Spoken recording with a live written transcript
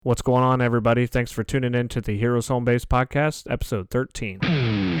What's going on, everybody? Thanks for tuning in to the Heroes Home Base Podcast, episode 13.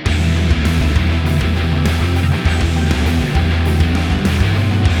 Hey,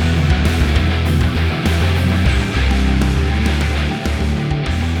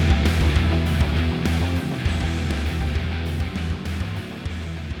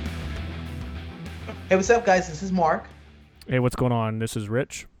 what's up, guys? This is Mark. Hey, what's going on? This is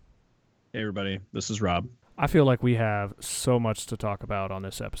Rich. Hey, everybody. This is Rob. I feel like we have so much to talk about on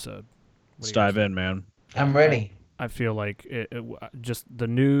this episode. Let's dive in, man. I'm ready. I feel like just the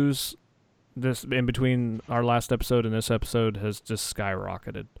news this in between our last episode and this episode has just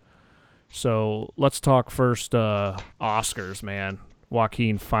skyrocketed. So let's talk first Oscars, man.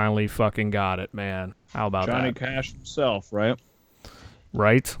 Joaquin finally fucking got it, man. How about Johnny that? Cash himself, right?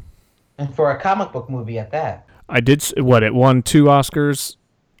 Right? And for a comic book movie at that. It won 2 Oscars,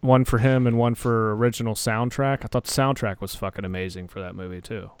 one for him and one for original soundtrack. I thought the soundtrack was fucking amazing for that movie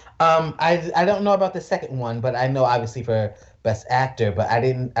too. I don't know about the second one, but I know obviously for Best Actor, but I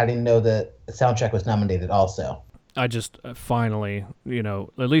didn't know the soundtrack was nominated also. I just finally,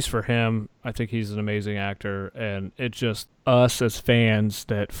 at least for him, I think he's an amazing actor, and it's just us as fans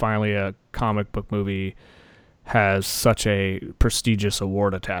that finally a comic book movie has such a prestigious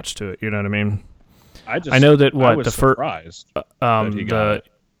award attached to it. You know what I mean? I know that I was surprised that he got it.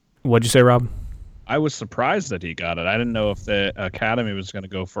 What'd you say, Rob? I was surprised that he got it. I didn't know if the Academy was going to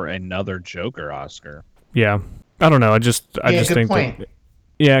go for another Joker Oscar. Yeah, I don't know. I just think point. that.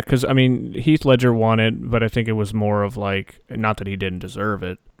 Yeah, because Heath Ledger won it, but I think it was more of like, not that he didn't deserve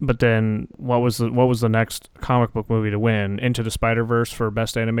it, but then what was the next comic book movie to win? Into the Spider-Verse for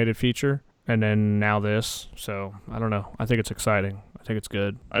Best Animated Feature, and then now this. So I don't know. I think it's exciting. I think it's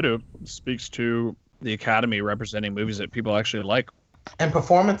good. I do. It speaks to the Academy representing movies that people actually like. And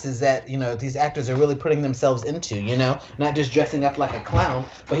performances that, these actors are really putting themselves into, not just dressing up like a clown,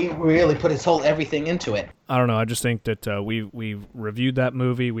 but he really put his whole everything into it. I don't know. I just think that we've reviewed that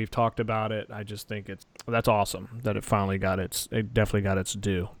movie. We've talked about it. I just think that's awesome that it finally it definitely got its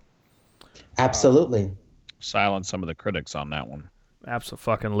due. Absolutely. Silence some of the critics on that one.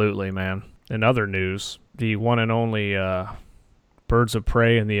 Absolutely, man. In other news, the one and only Birds of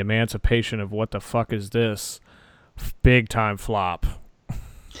Prey and the Emancipation of What the Fuck Is This? Big time flop.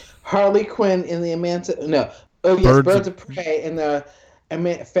 Harley Quinn in the Birds of Prey and the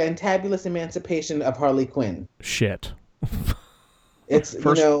fantabulous emancipation of Harley Quinn. Shit. It's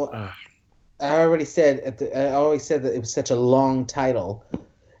I always said that it was such a long title,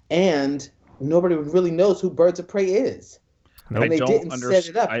 and nobody really knows who Birds of Prey is. Nope. And they didn't set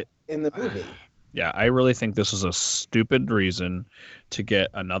it up in the movie. Yeah, I really think this is a stupid reason to get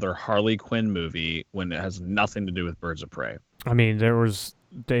another Harley Quinn movie when it has nothing to do with Birds of Prey. I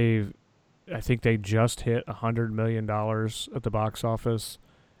think they just hit $100 million at the box office,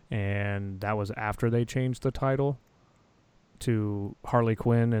 and that was after they changed the title to Harley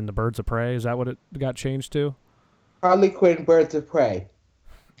Quinn and the Birds of Prey. Is that what it got changed to? Harley Quinn, Birds of Prey.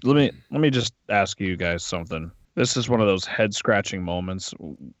 Let me just ask you guys something. This is one of those head-scratching moments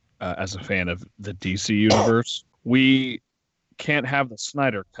as a fan of the DC universe. We can't have the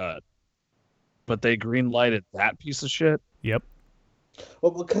Snyder Cut, but they green-lighted that piece of shit. Yep.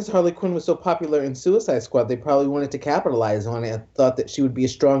 Well, because Harley Quinn was so popular in Suicide Squad, they probably wanted to capitalize on it and thought that she would be a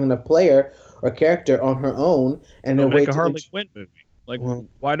strong enough player or character on her own. And they'll make a Harley Quinn movie.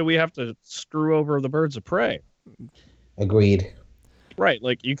 Why do we have to screw over the Birds of Prey? Agreed. Right,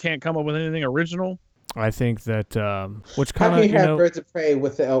 you can't come up with anything original. I think that which kind of how can you have Birds of Prey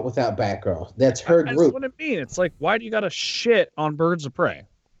without Batgirl? That's her group. That's what I mean. It's like, why do you got to shit on Birds of Prey?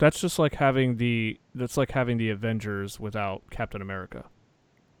 That's just like having the Avengers without Captain America,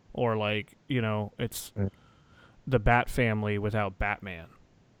 or it's the Bat family without Batman.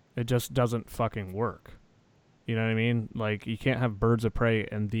 It just doesn't fucking work. You know what I mean? Like, you can't have Birds of Prey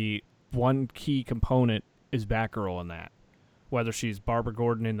and the one key component is Batgirl in that. Whether she's Barbara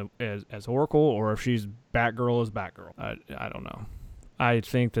Gordon as Oracle or if she's Batgirl as Batgirl. I don't know. I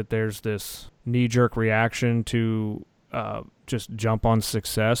think that there's this knee-jerk reaction to just jump on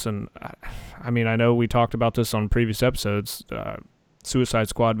success. And I know we talked about this on previous episodes. Suicide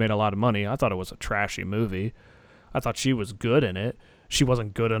Squad made a lot of money. I thought it was a trashy movie. I thought she was good in it. She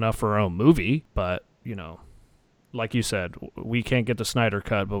wasn't good enough for her own movie, but, like you said, we can't get the Snyder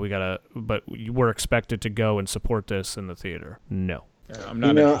Cut, but we're expected to go and support this in the theater. No. I'm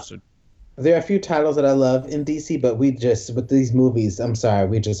not interested. There are a few titles that I love in DC, but with these movies, I'm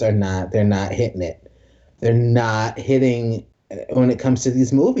sorry, they're not hitting it. They're not hitting when it comes to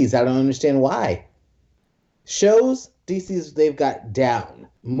these movies. I don't understand why. Shows, they've got down.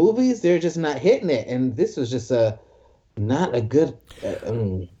 Movies, they're just not hitting it. And this was just Not a good.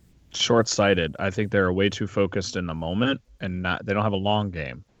 Short-sighted. I think they're way too focused in the moment and not they don't have a long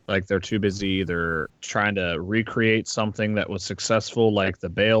game. Like they're too busy either trying to recreate something that was successful like the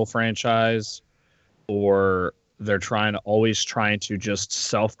Bale franchise, or they're trying to just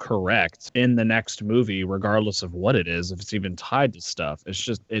self-correct in the next movie regardless of what it is, if it's even tied to stuff.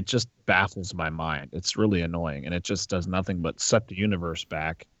 It just baffles my mind. It's really annoying, and it just does nothing but set the universe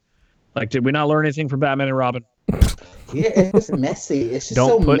back. Like, did we not learn anything from Batman and Robin? Yeah, it's messy. It's just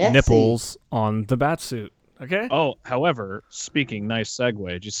Don't so put messy. nipples on the bat suit. Okay. Oh, however, speaking, nice segue.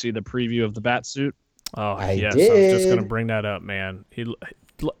 Did you see the preview of the Batsuit? Oh, I yes. I was just did. gonna bring that up, man.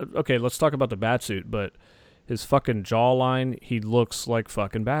 Okay. Let's talk about the bat suit, but his fucking jawline, he looks like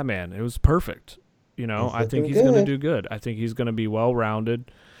fucking Batman. It was perfect. You know, He's I think looking he's gonna good. do good. I think he's gonna be well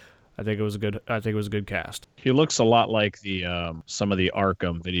rounded. I think it was a good cast. He looks a lot like the some of the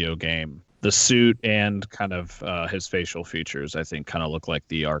Arkham video game. The suit and kind of his facial features, I think, kind of look like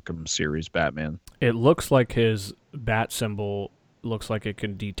the Arkham series Batman. It looks like his bat symbol looks like it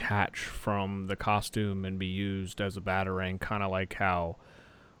can detach from the costume and be used as a batarang, kind of like how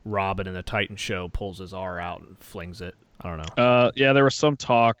Robin in the Titan show pulls his R out and flings it. I don't know. Yeah, there was some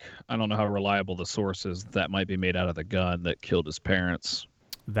talk. I don't know how reliable the source is. That might be made out of the gun that killed his parents.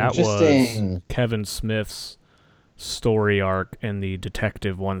 That was Interesting. Kevin Smith's story arc in the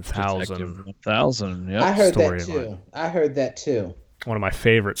Detective 1000. Detective 1000. I Yep. heard that Storyline. too. I heard that too. One of my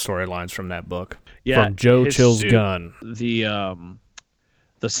favorite storylines from that book. Yeah. From Joe his Chill's suit, gun. The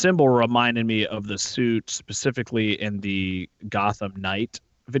symbol reminded me of the suit specifically in the Gotham Knight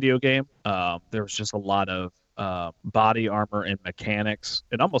video game. There was just a lot of body armor and mechanics.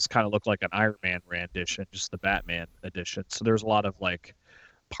 It almost kind of looked like an Iron Man rendition, just the Batman edition. So there's a lot of like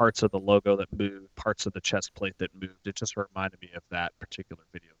parts of the logo that moved, parts of the chest plate that moved. It just reminded me of that particular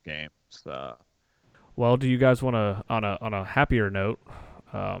video game. So, Well, do you guys want to, on a happier note,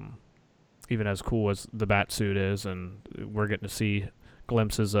 even as cool as the bat suit is, and we're getting to see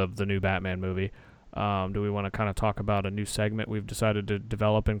glimpses of the new Batman movie, do we want to kind of talk about a new segment we've decided to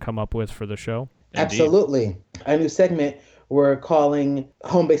develop and come up with for the show? indeed. Absolutely. A new segment we're calling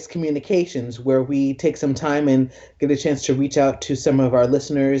Home Based Communications, where we take some time and get a chance to reach out to some of our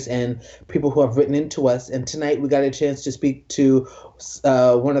listeners and people who have written into us. And tonight we got a chance to speak to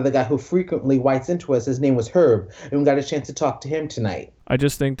one of the guys who frequently writes into us. His name was Herb, and we got a chance to talk to him tonight. I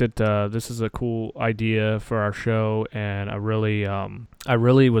just think that this is a cool idea for our show, and I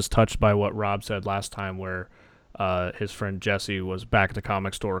really was touched by what Rob said last time, where his friend Jesse was back at the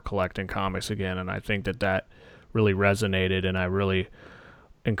comic store collecting comics again, and I think that really resonated, and I really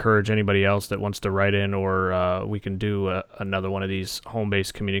encourage anybody else that wants to write in, or we can do another one of these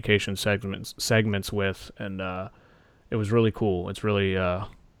home-based communication segments with, and it was really cool. It's really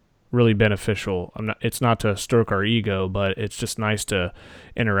really beneficial. It's not to stroke our ego, but it's just nice to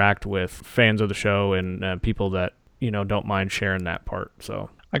interact with fans of the show and people that don't mind sharing that part. So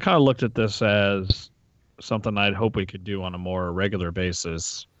I kind of looked at this as something I'd hope we could do on a more regular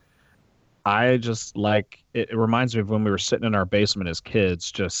basis. I just like it reminds me of when we were sitting in our basement as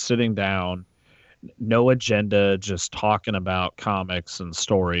kids, just sitting down, no agenda, just talking about comics and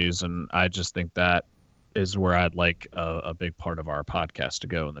stories. And I just think that is where I'd like a big part of our podcast to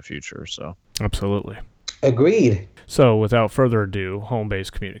go in the future. So absolutely. Agreed. So without further ado,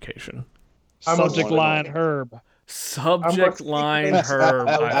 home-based communication. Subject line Herb. Subject line Herb.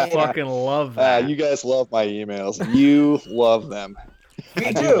 I fucking love that. You guys love my emails. You love them.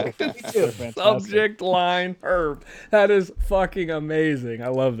 Me too. Me too. Subject line Herb. That is fucking amazing. I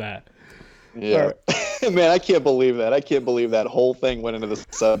love that. Yeah. Man, I can't believe that. I can't believe that whole thing went into the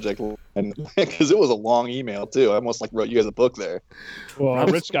subject line because it was a long email too. I almost like wrote you guys a book there. Well,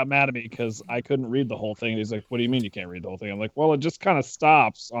 Rich got mad at me because I couldn't read the whole thing. He's like, "What do you mean you can't read the whole thing?" I'm like, "Well, it just kind of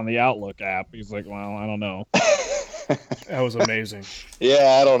stops on the Outlook app." He's like, "Well, I don't know." That was amazing.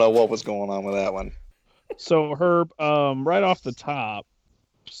 Yeah, I don't know what was going on with that one. So Herb, right off the top,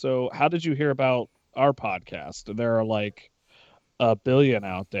 so how did you hear about our podcast? There are like a billion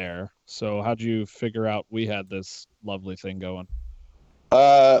out there. So how'd you figure out we had this lovely thing going?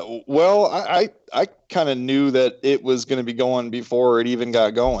 Well, I kind of knew that it was going to be going before it even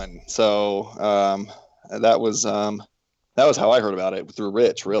got going. So that was how I heard about it, through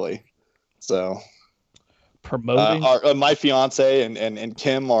Rich, really. So Promoting my fiance and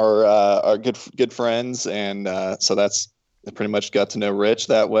Kim are good friends, and so I pretty much got to know Rich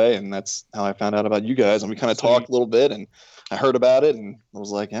that way, and that's how I found out about you guys. And we kind of talked a little bit, and I heard about it, and I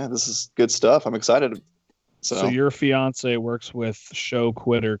was like, yeah, this is good stuff. I'm excited. So your fiance works with show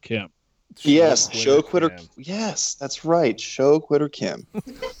quitter Kim. Yes, show quitter. Kim. Yes, that's right. Show quitter Kim.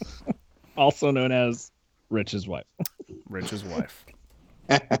 Also known as Rich's wife. Rich's wife.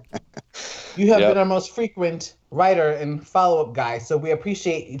 You have Yep. been our most frequent writer and follow-up guy, so we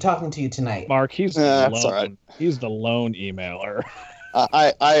appreciate you talking to you tonight. Mark, he's the That's lone. all right. He's the lone emailer.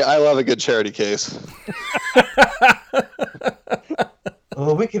 I love a good charity case.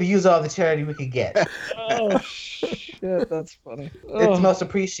 Well, we could use all the charity we could get. Oh shit, that's funny. It's most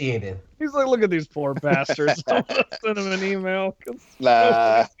appreciated. He's like, look at these poor bastards. I'm gonna send him an email. 'Cause Nah.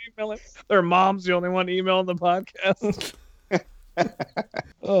 nobody's emailing. Their mom's the only one emailing the podcast.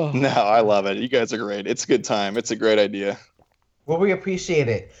 Oh. No, I love it. You guys are great. It's a good time. It's a great idea. Well, we appreciate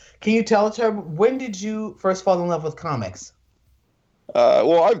it. Can you tell us, Herb, when did you first fall in love with comics?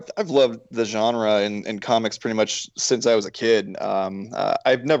 Well, I've loved the genre in comics pretty much since I was a kid.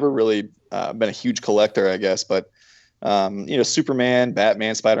 I've never really been a huge collector, I guess, but Superman,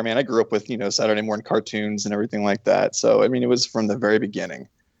 Batman, Spider-Man. I grew up with Saturday morning cartoons and everything like that. So I mean, it was from the very beginning.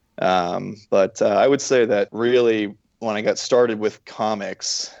 But I would say that really when I got started with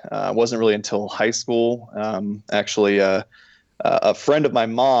comics, wasn't really until high school. Actually, a friend of my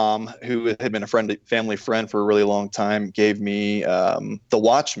mom, who had been a family friend for a really long time, gave me The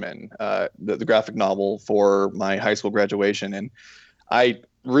Watchmen, the graphic novel, for my high school graduation. And I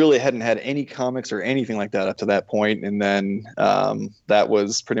really hadn't had any comics or anything like that up to that point. And then that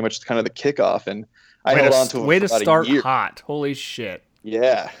was pretty much kind of the kickoff. And I held on to it way for to about start a year. hot. Holy shit.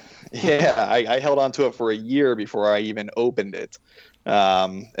 Yeah. I held on to it for a year before I even opened it.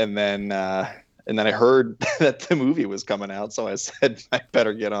 And then I heard that the movie was coming out. So I said, I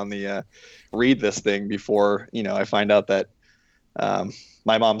better get on the read this thing before, I find out that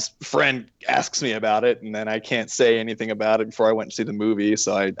my mom's friend asks me about it. And then I can't say anything about it before I went to see the movie.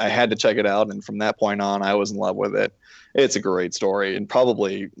 So I had to check it out. And from that point on, I was in love with it. It's a great story. And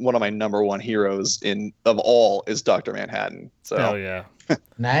probably one of my number one heroes of all is Dr. Manhattan. So Hell yeah.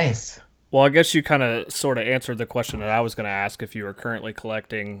 Nice. Well, I guess you kind of sort of answered the question that I was going to ask if you were currently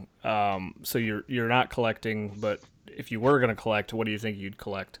collecting. So you're not collecting, but if you were going to collect, what do you think you'd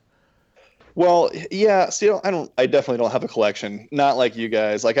collect? Well, yeah. See, I definitely don't have a collection. Not like you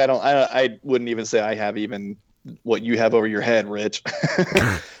guys. Like I wouldn't even say I have even what you have over your head, Rich.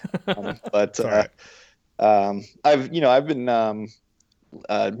 But I've been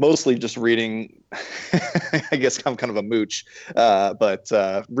mostly just reading. I guess I'm kind of a mooch, but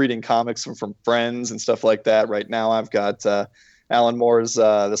reading comics from friends and stuff like that. Right now, I've got Alan Moore's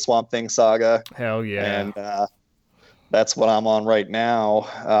The Swamp Thing saga. Hell yeah! And that's what I'm on right now.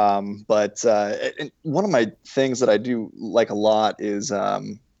 But one of my things that I do like a lot is a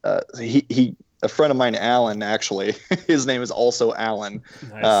friend of mine, Alan, actually, his name is also Alan.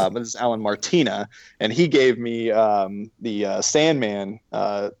 Nice. This is Alan Martina, and he gave me the Sandman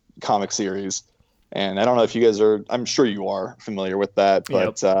comic series. And I don't know if you guys I'm sure you are familiar with that,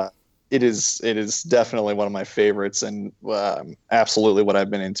 but it is definitely one of my favorites and absolutely what I've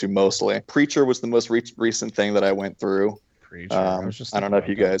been into mostly. Preacher was the most recent thing that I went through. Preacher. I don't know if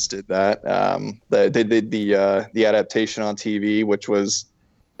you guys did that. They did the adaptation on TV, which was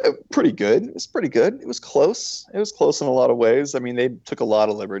pretty good. It was pretty good. It was close. It was close in a lot of ways. I mean, they took a lot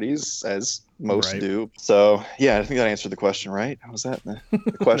of liberties, as most do. So yeah, I think that answered the question, right? Was that the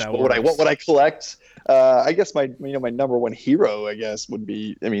question? What would I collect? I guess my number one hero, I guess, would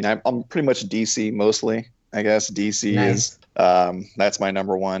be. I mean, I'm pretty much DC mostly. I guess DC is that's my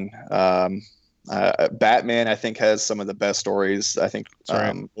number one. Batman, I think, has some of the best stories. I think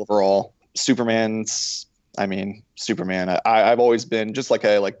overall. Superman. I've always been just like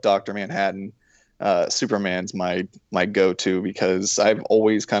I like Dr. Manhattan. Superman's my go-to because I've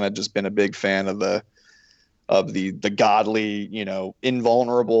always kind of just been a big fan of the godly,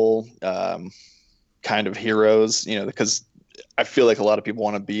 invulnerable kind of heroes, because I feel like a lot of people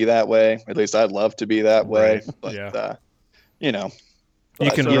want to be that way. At least I'd love to be that way. Right. But you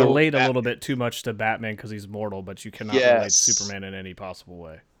can relate a little bit too much to Batman because he's mortal, but you cannot relate to Superman in any possible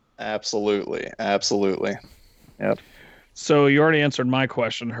way. Absolutely. Yep. So you already answered my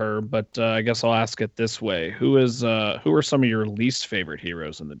question, Herb, but I guess I'll ask it this way: who are some of your least favorite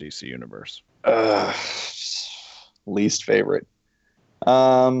heroes in the DC universe? Least favorite.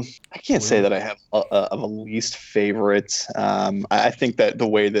 I can't say that I have a least favorite. I think that the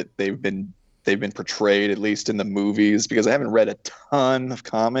way that they've been portrayed, at least in the movies, because I haven't read a ton of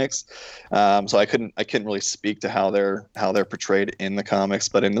comics, so I couldn't really speak to how they're portrayed in the comics.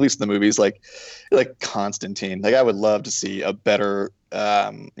 But at least in the movies, like Constantine, like I would love to see a better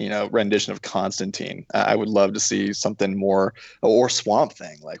rendition of Constantine. I would love to see something more, or Swamp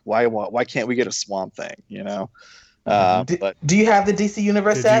Thing. Like why can't we get a Swamp Thing? But Do you have the DC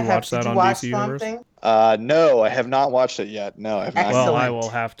Universe Did you app? watch that Did you on watch DC Swamp Universe? Thing? no, I have not watched it yet. No, I have not. Well, I Excellent. will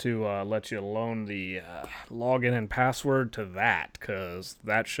have to let you loan the login and password to that, because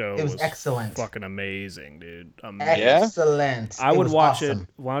that show It was excellent. fucking amazing, dude. Amazing. Yeah? Excellent. I It would was watch awesome. it.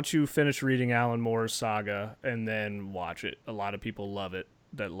 Why don't you finish reading Alan Moore's saga and then watch it? A lot of people love it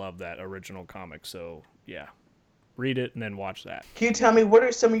that love that original comic. So yeah, read it and then watch that. Can you tell me what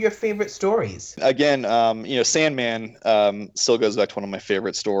are some of your favorite stories? Again, Sandman still goes back to one of my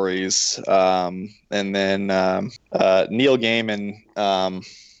favorite stories. And then Neil Gaiman,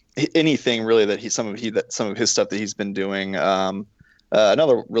 anything really that some of his stuff that he's been doing.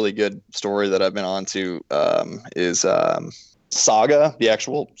 Another really good story that I've been on to is Saga, the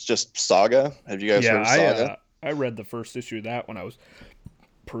actual just Saga. Have you guys heard of Saga? I read the first issue of that when I was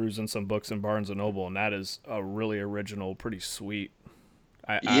perusing some books in Barnes and Noble, and that is a really original, pretty sweet.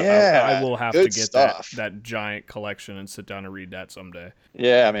 I will have to good get stuff. that giant collection and sit down and read that someday.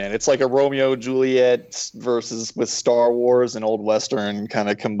 Yeah, man, it's like a Romeo Juliet versus with Star Wars and Old Western kind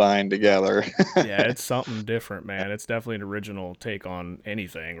of combined together. Yeah, it's something different, man. It's definitely an original take on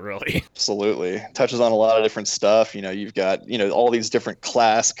anything, really. Absolutely. Touches on a lot of different stuff. You've got, all these different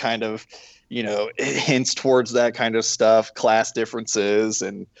class kind of, hints towards that kind of stuff, class differences,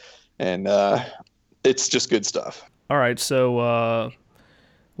 and it's just good stuff. All right, so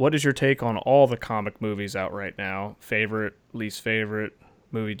what is your take on all the comic movies out right now? Favorite, least favorite,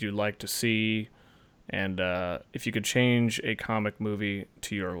 movie you'd like to see? And if you could change a comic movie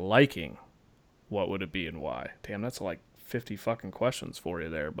to your liking, what would it be and why? Damn, that's like 50 fucking questions for you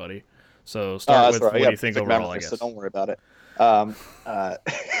there, buddy. So start with what do you think overall, I guess. So don't worry about it.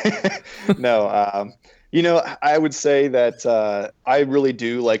 No, I would say that I really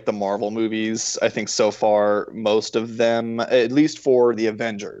do like the Marvel movies. I think so far, most of them, at least for the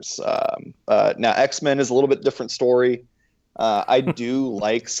Avengers. Now, X-Men is a little bit different story. I do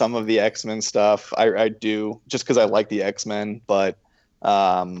like some of the X-Men stuff. I do, just because I like the X-Men, but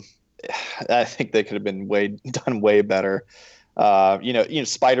I think they could have been done way better.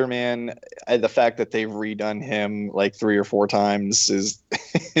 Spider-Man, the fact that they've redone him like 3 or 4 times is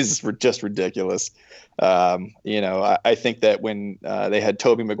just ridiculous. I think that when they had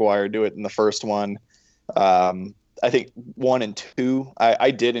Tobey Maguire do it in the first one, I think 1 and 2,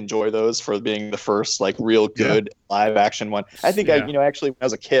 I did enjoy those for being the first like real good live action one. I think actually when I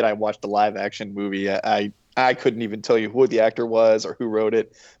was a kid, I watched a live action movie. I couldn't even tell you who the actor was or who wrote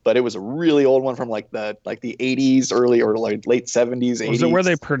it, but it was a really old one from like the 80s, early or like late 70s, 80s. Was it where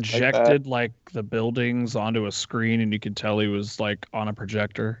they projected like the buildings onto a screen and you could tell he was like on a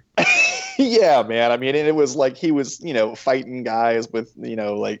projector? Yeah, man. I mean, and it was like he was, fighting guys with,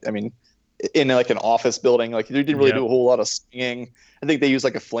 in like an office building. Like they didn't really do a whole lot of singing. I think they used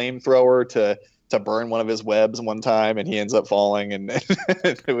like a flamethrower to burn one of his webs one time, and he ends up falling, and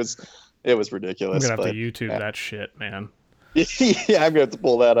it was ridiculous. I'm gonna have to YouTube that shit, man. Yeah, I'm gonna have to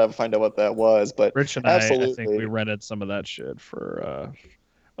pull that up and find out what that was. But Rich and I think we rented some of that shit for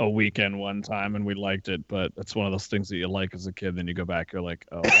a weekend one time, and we liked it. But it's one of those things that you like as a kid, then you go back, you're like,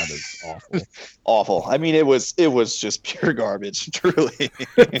 oh, that is awful. Awful. I mean, it was just pure garbage, truly.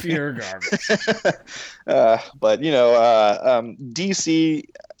 Pure garbage. But DC,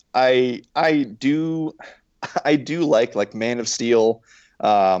 I do like Man of Steel,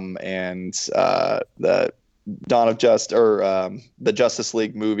 and the Dawn of the Justice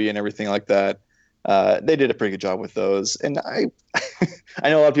League movie and everything like that. They did a pretty good job with those, and I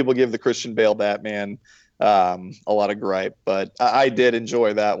know a lot of people give the Christian Bale Batman a lot of gripe, but I did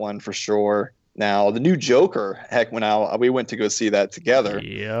enjoy that one for sure. Now the new Joker, heck, we went to go see that together.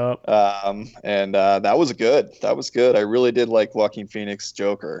 Yep. And that was good. That was good. I really did like Joaquin Phoenix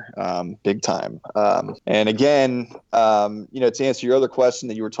Joker, big time. And again, to answer your other question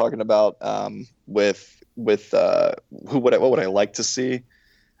that you were talking about, with what would I like to see?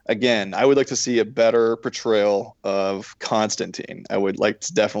 Again, I would like to see a better portrayal of Constantine. I would like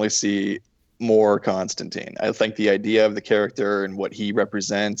to definitely see more Constantine. I think the idea of the character and what he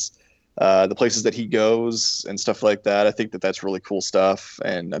represents, the places that he goes and stuff like that, I think that that's really cool stuff,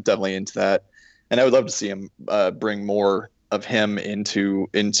 and I'm definitely into that. And I would love to see him bring more of him into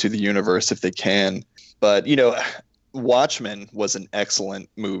the universe if they can. But Watchmen was an excellent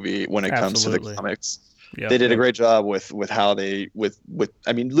movie when it comes to the comics. Yep, they did a great job with how they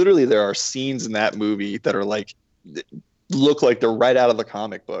I mean, literally there are scenes in that movie that are like look like they're right out of the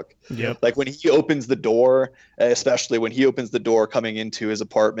comic book. Yep. Like when he opens the door, especially when he opens the door coming into his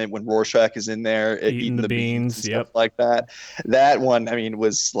apartment when Rorschach is in there eating the beans and stuff like that. That one, I mean,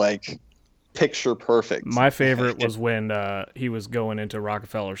 was like picture perfect. My favorite was when he was going into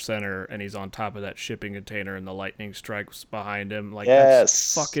Rockefeller Center and he's on top of that shipping container and the lightning strikes behind him. Like,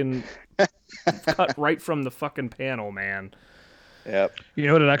 that's fucking cut right from the fucking panel, man. Yep. You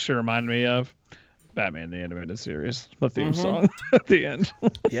know what it actually reminded me of? Batman the Animated Series, the theme song at the end.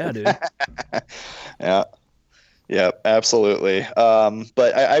 Yeah, dude. Yeah, absolutely.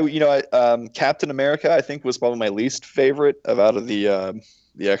 But I Captain America, I think, was probably my least favorite out of the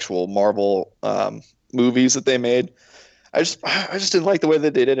actual Marvel movies that they made. I just didn't like the way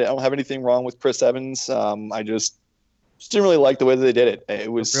that they did it. I don't have anything wrong with Chris Evans. I just didn't really like the way that they did it.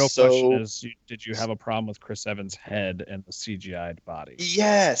 It was the real question is, did you have a problem with Chris Evans' head and the CGI'd body?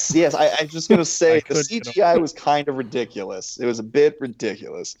 Yes. I'm just gonna say the CGI was kind of ridiculous. It was a bit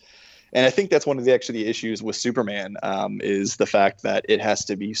ridiculous. And I think that's one of the issues with Superman is the fact that it has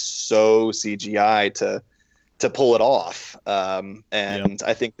to be so CGI to pull it off.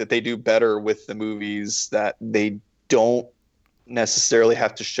 I think that they do better with the movies that they don't necessarily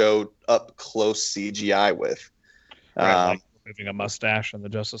have to show up close CGI with. Right, like moving a mustache in the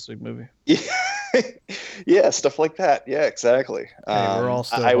Justice League movie. Yeah, stuff like that. Yeah, exactly. Hey, we're all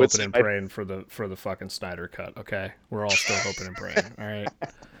still hoping and praying for the fucking Snyder cut. Okay, we're all still hoping and praying. All right.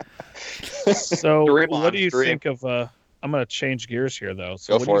 So, what do you think of? I'm going to change gears here, though.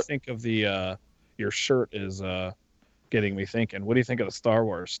 So, what do you think of the? Your shirt is getting me thinking. What do you think of the Star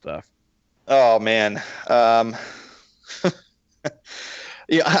Wars stuff? Oh man.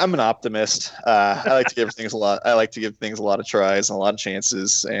 Yeah, I'm an optimist. I like to give things a lot. I like to give things a lot of tries and a lot of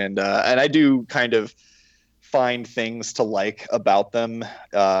chances, and I do kind of find things to like about them,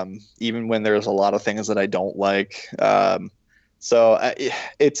 even when there's a lot of things that I don't like. So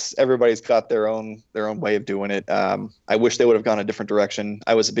it's everybody's got their own way of doing it. I wish they would have gone a different direction.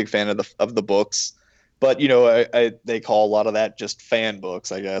 I was a big fan of the books, but they call a lot of that just fan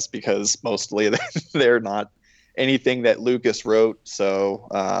books, I guess, because mostly they're not anything that Lucas wrote. So,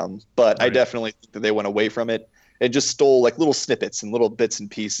 but right. I definitely think that they went away from it and just stole like little snippets and little bits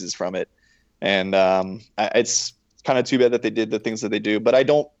and pieces from it. And it's kind of too bad that they did the things that they do, but I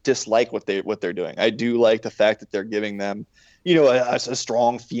don't dislike what they're doing. I do like the fact that they're giving them, a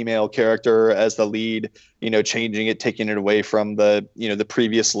strong female character as the lead, changing it, taking it away from the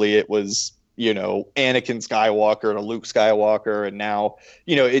previously it was, Anakin Skywalker to Luke Skywalker. And now,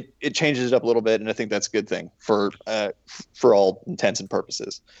 it changes it up a little bit. And I think that's a good thing for all intents and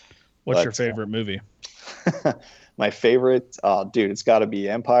purposes. What's your favorite movie? My favorite, dude, it's got to be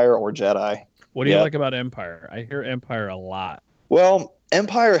Empire or Jedi. What do you like about Empire? I hear Empire a lot. Well,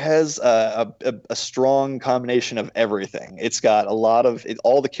 Empire has a strong combination of everything. It's got a lot of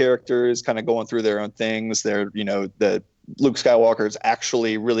all the characters kind of going through their own things. They're, the Luke Skywalker is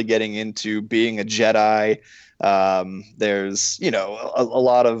actually really getting into being a Jedi. There's, a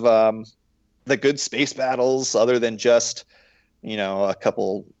lot of the good space battles other than just, a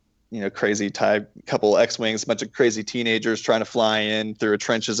couple couple X-Wings, a bunch of crazy teenagers trying to fly in through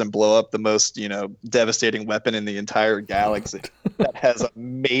trenches and blow up the most, devastating weapon in the entire galaxy. That has a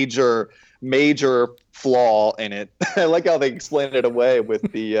major flaw in it. I like how they explain it away with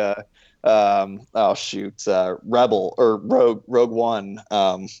the Rebel or Rogue One,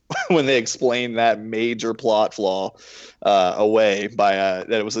 when they explain that major plot flaw away by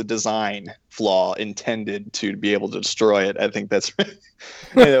that it was a design flaw intended to be able to destroy it. I think that's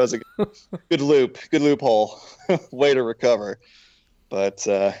that was a good loophole. Way to recover. But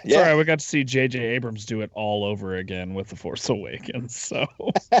yeah, sorry, we got to see J.J. Abrams do it all over again with The Force Awakens. So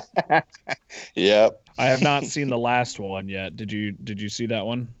yeah, I have not seen the last one yet. Did you see that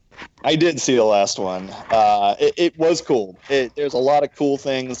one? I did see the last one. It was cool. There's a lot of cool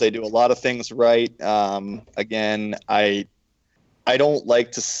things. They do a lot of things right. Again, I don't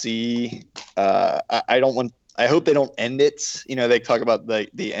like to see. I hope they don't end it. They talk about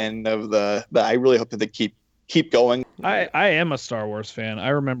the end of but I really hope that they keep going. I am a Star Wars fan. I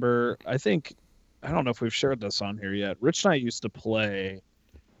remember. I don't know if we've shared this on here yet. Rich and I used to play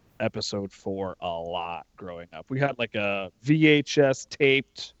Episode 4 a lot growing up. We had like a VHS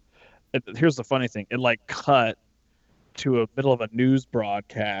taped. Here's the funny thing. It cut to a middle of a news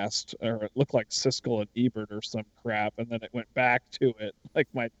broadcast, or it looked like Siskel and Ebert or some crap, and then it went back to it. Like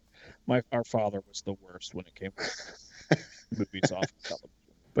our father was the worst when it came to movies off television.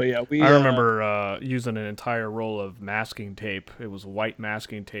 But yeah, I remember using an entire roll of masking tape. It was white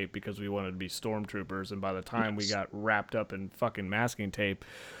masking tape because we wanted to be stormtroopers, and by the time we got wrapped up in fucking masking tape,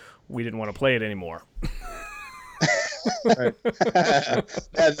 we didn't want to play it anymore. Right.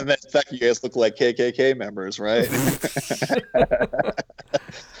 And the fact you guys look like KKK members, right?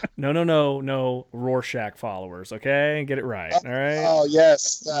 No. Rorschach followers, okay? Get it right, all right? Oh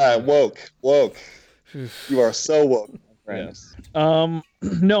yes, woke. You are so woke, my friend. Yes.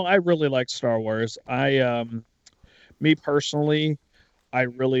 No, I really like Star Wars. Me personally, I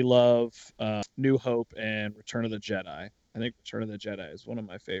really love New Hope and Return of the Jedi. I think Return of the Jedi is one of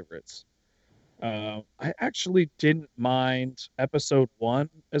my favorites. I actually didn't mind Episode 1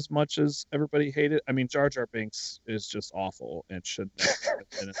 as much as everybody hated. I mean, Jar Jar Binks is just awful and should never have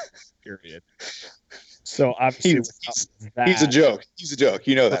been in this period. So obviously, he's a joke. He's a joke.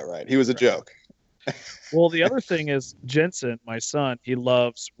 You know that, right? He was a joke. Well, the other thing is Jensen, my son, he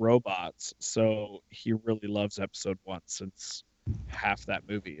loves robots, so he really loves Episode 1 since half that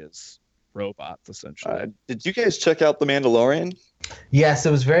movie is robots, essentially. Did you guys check out The Mandalorian? Yes,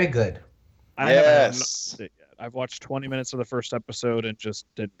 it was very good. I haven't watched it yet. I've watched 20 minutes of the first episode and just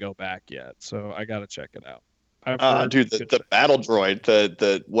didn't go back yet, so I got to check it out. Dude, the battle droid,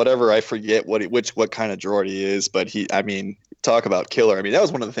 the whatever, I forget what kind of droid he is, but talk about killer. I mean, that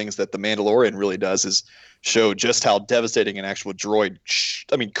was one of the things that The Mandalorian really does is show just how devastating an actual droid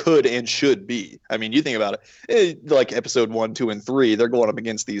could and should be. I mean, you think about it, like episode 1, 2, and 3, they're going up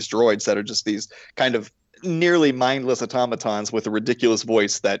against these droids that are just these kind of nearly mindless automatons with a ridiculous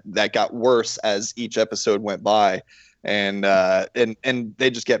voice that got worse as each episode went by. And they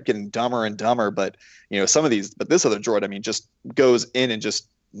just kept getting dumber and dumber. But this other droid, just goes in and just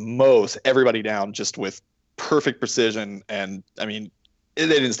mows everybody down just with perfect precision. And they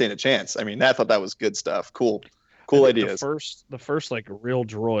didn't stand a chance. I thought that was good stuff. Cool ideas. The first like real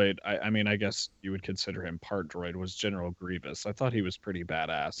droid, I guess you would consider him part droid, was General Grievous. I thought he was pretty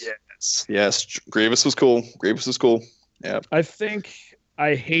badass. Yes, Grievous was cool. Yeah. I think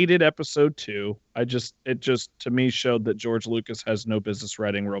I hated episode 2. It just to me showed that George Lucas has no business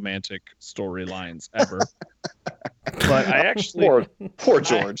writing romantic storylines ever. But I actually poor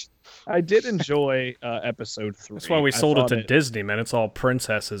George. I did enjoy episode 3. That's why we sold it to Disney, man. It's all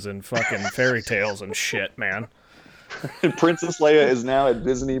princesses and fucking fairy tales and shit, man. Princess Leia is now a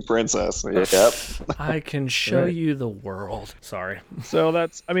Disney princess. Yep. I can show you the world. Sorry. So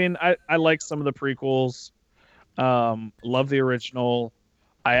that's, I like some of the prequels. Love the original.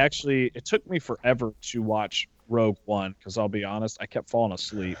 It took me forever to watch Rogue One because I'll be honest, I kept falling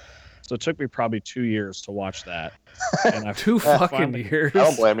asleep. So it took me probably 2 years to watch that. And I 2 fucking years. I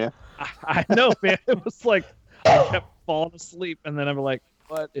don't blame you. I know, man. It was like I kept falling asleep, and then I'm like,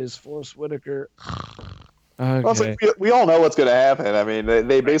 "What is Forrest Whitaker?" Okay. Well, it's like we all know what's going to happen.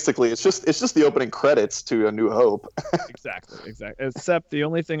 They basically it's just the opening credits to A New Hope. Exactly. Except the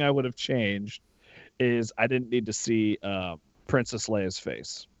only thing I would have changed is I didn't need to see Princess Leia's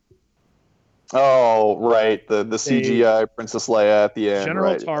face. Oh, right. The CGI Princess Leia at the end.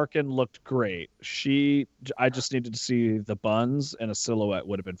 General Tarkin looked great. I just needed to see the buns, and a silhouette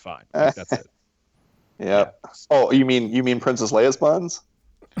would have been fine. That's it. Yeah. Oh, you mean Princess Leia's buns?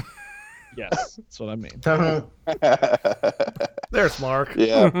 Yes, that's what I mean. There's Mark.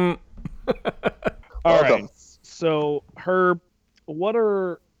 Yeah. All right. So, Herb,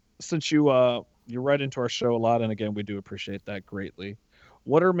 since you're right into our show a lot, and again, we do appreciate that greatly.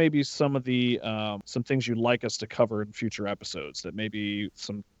 What are maybe some of the some things you'd like us to cover in future episodes? That maybe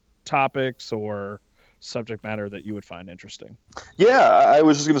some topics or subject matter that you would find interesting? Yeah, I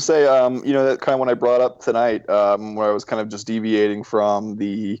was just going to say, that kind of when I brought up tonight, where I was kind of just deviating from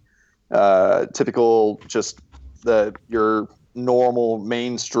the typical, just your normal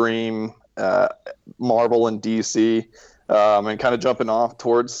mainstream Marvel and DC, and kind of jumping off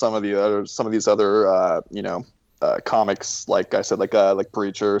towards some of these other comics, like I said, like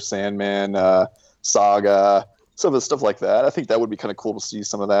Preacher, Sandman, Saga, some of the stuff like that. I think that would be kind of cool to see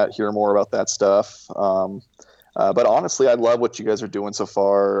some of that, hear more about that stuff. But honestly, I love what you guys are doing so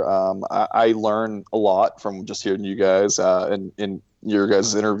far. I learn a lot from just hearing you guys in your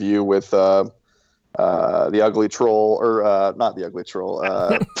guys' interview with the Ugly Troll, or not the Ugly Troll.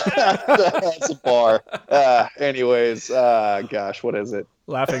 That's a bar. Anyways, gosh, what is it?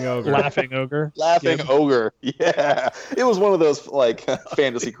 Laughing Ogre. Laughing Ogre. Yeah, it was one of those like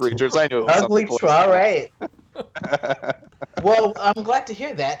fantasy creatures. I knew it was Ugly Troll. All right. Well, I'm glad to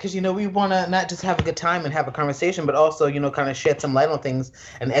hear that because we want to not just have a good time and have a conversation, but also kind of shed some light on things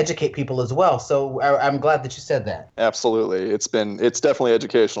and educate people as well. So I'm glad that you said that. Absolutely, it's definitely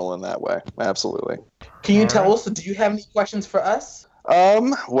educational in that way. Absolutely. Can you tell us? Do you have any questions for us?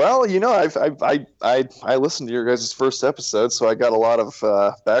 Well, I listened to your guys' first episode, so I got a lot of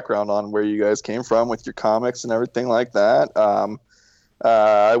background on where you guys came from with your comics and everything like that.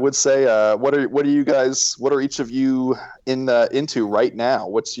 I would say, what are each of you into right now?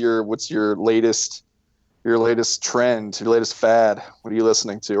 What's your latest your latest trend, your latest fad? What are you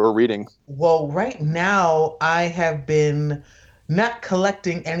listening to or reading? Well, right now I have been not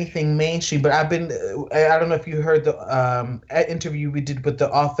collecting anything mainstream, but I've been. I don't know if you heard the interview we did with the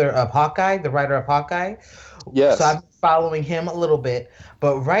author of Hawkeye, the writer of Hawkeye. So Yes. I'm following him a little bit,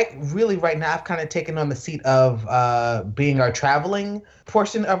 but really right now I've kind of taken on the seat of being our traveling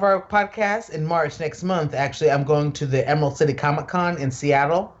portion of our podcast. In March next month, actually, I'm going to the Emerald City Comic Con in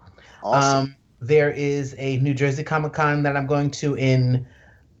Seattle. Awesome. There is a New Jersey Comic Con that I'm going to in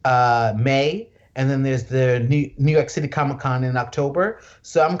May, and then there's the New York City Comic Con in October.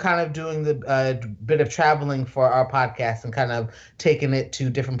 So I'm kind of doing the bit of traveling for our podcast and kind of taking it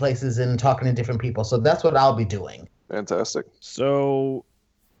to different places and talking to different people. So that's what I'll be doing. Fantastic. So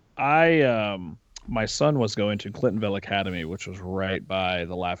my son was going to Clintonville Academy, which was right by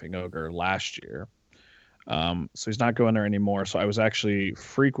the Laughing Ogre last year. So he's not going there anymore. So I was actually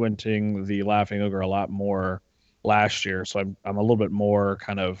frequenting the Laughing Ogre a lot more last year. So I'm a little bit more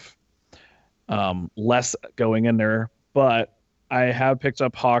kind of less going in there. But I have picked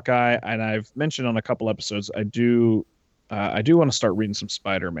up Hawkeye, and I've mentioned on a couple episodes I do want to start reading some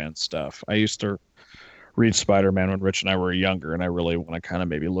Spider-Man stuff. I used to read Spider-Man when Rich and I were younger, and I really want to kind of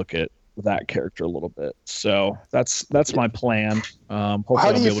maybe look at that character a little bit. So that's my plan. Hopefully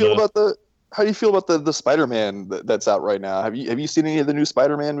How do I'll you be feel able to. about the Spider-Man that's out right now? Have you seen any of the new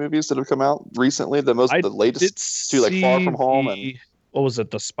Spider-Man movies that have come out recently? The latest two, like Far From Home and what was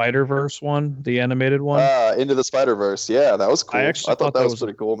it, the Spider-Verse one, the animated one? Into the Spider-Verse. Yeah, that was cool. I actually thought thought that that was was a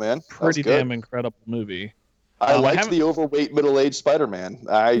pretty cool, man. That was pretty good. damn incredible movie. I I liked haven't- the overweight middle-aged Spider-Man.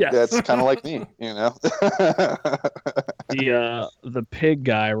 Yeah. That's kind of like me, you know. The pig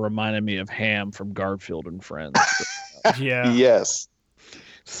guy reminded me of Ham from Garfield and Friends. Yeah. Yes.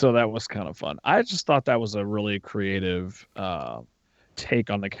 So that was kind of fun. I just thought that was a really creative take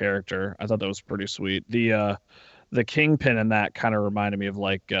on the character. I thought that was pretty sweet. The Kingpin in that kind of reminded me of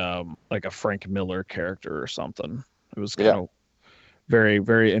like a Frank Miller character or something. It was kind of very,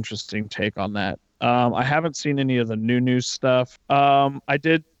 very interesting take on that. I haven't seen any of the new stuff. I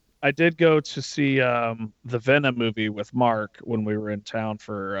did go to see the Venom movie with Mark when we were in town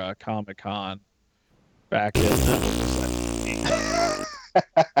for Comic-Con back in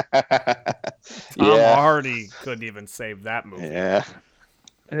Tom Hardy couldn't even save that movie. Yeah.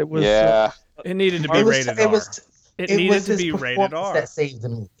 It was It needed to be rated R. It needed to be rated R. That saved the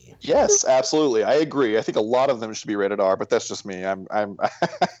movie. Yes, absolutely. I agree. I think a lot of them should be rated R, but that's just me. I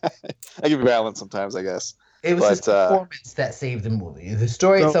give you balance sometimes, I guess. It was his performance that saved the movie. The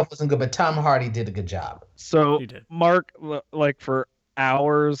story itself wasn't good, but Tom Hardy did a good job. So He did. Mark, like for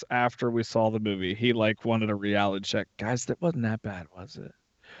hours after we saw the movie, he like wanted a reality check. Guys, that wasn't that bad, was it?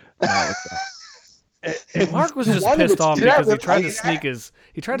 No, Mark was just pissed off because he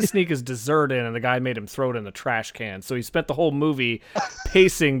tried to sneak his dessert in, and the guy made him throw it in the trash can. So he spent the whole movie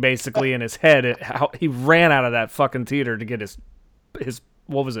pacing basically in his head at how he ran out of that fucking theater to get his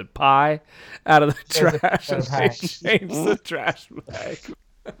what was it, pie out of the trash, and they changed the trash bag.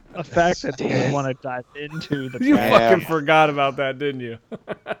 the fact that he didn't want to dive into the You trash. fucking forgot about that, didn't you?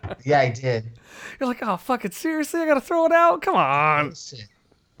 Yeah, I did. You're like, oh, fucking seriously? I gotta throw it out? Come on. Bullshit.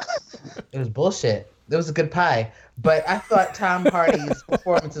 It was bullshit. It was a good pie, but I thought Tom Hardy's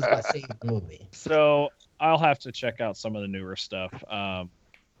performance is what saved the movie. So I'll have to check out some of the newer stuff.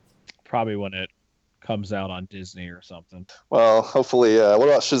 Probably when it comes out on Disney or something. Well, hopefully. What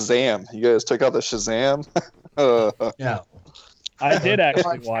about Shazam? You guys check out the Shazam? No, I did actually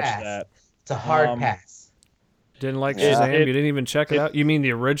Hard watch pass. that. It's a hard pass. Didn't like Yeah. Shazam? You didn't even check it out? You mean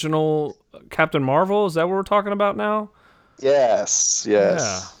the original Captain Marvel? Is that what we're talking about now? Yes.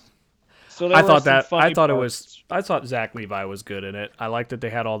 Yeah. So there I were thought some that funny I parts. thought Zach Levi was good in it. I liked that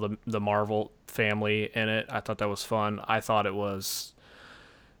they had all the Marvel family in it. I thought that was fun. I thought it was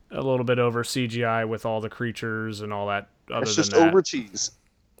a little bit over CGI with all the creatures and all that. It's just over cheese.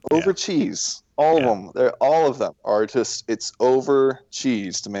 Over cheese. All of them. All of them are just, it's over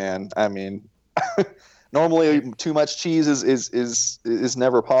cheesed, man. I mean, normally too much cheese is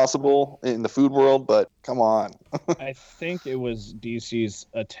never possible in the food world, but come on. I think it was DC's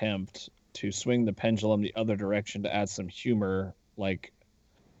attempt to swing the pendulum the other direction to add some humor, like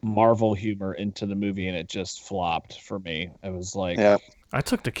Marvel humor, into the movie, and it just flopped for me. It was like, Yeah. I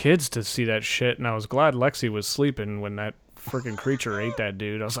took the kids to see that shit, and I was glad Lexi was sleeping when that freaking creature ate that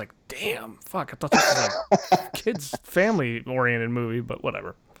dude. I was like, damn, fuck, I thought this was a kids family-oriented movie, but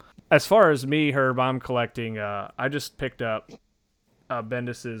whatever. As far as me, Herb, I'm collecting, I just picked up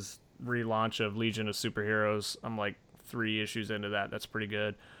Bendis's relaunch of Legion of Superheroes. I'm like 3 issues into that. That's pretty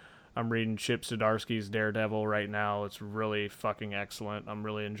good. I'm reading Chip Zdarsky's Daredevil right now. It's really fucking excellent. I'm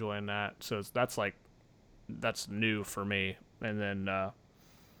really enjoying that. So that's like that's new for me. And then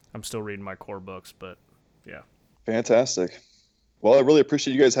I'm still reading my core books, but yeah. Fantastic. Well, I really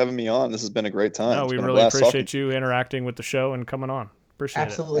appreciate you guys having me on. This has been a great time. No, It's we been a really blast appreciate talking. you interacting with the show and coming on. Appreciate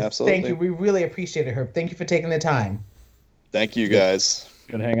Absolutely. it. Absolutely. Thank you. We really appreciate it, Herb. Thank you for taking the time. Thank you guys.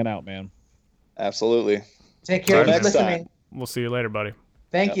 Good hanging out, man. Absolutely. Take care. Till Keep next listening. time. We'll see you later, buddy.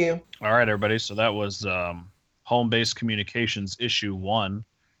 Thank you. All right, everybody. So that was Home-Based Communications Issue 1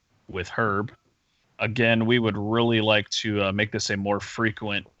 with Herb. Again, we would really like to make this a more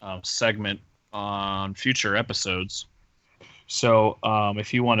frequent segment on future episodes. So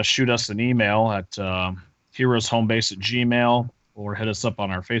if you want to shoot us an email at heroeshomebase@gmail.com or hit us up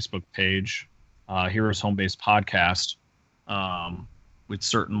on our Facebook page, Heroes Home Base Podcast. We'd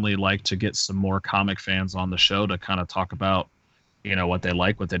certainly like to get some more comic fans on the show to kind of talk about, what they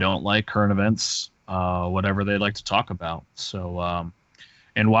like, what they don't like, current events, whatever they'd like to talk about. So,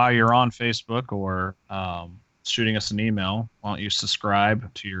 and while you're on Facebook or shooting us an email, why don't you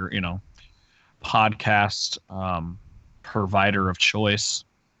subscribe to your, podcast provider of choice.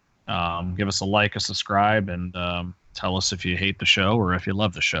 Give us a like, a subscribe, and tell us if you hate the show or if you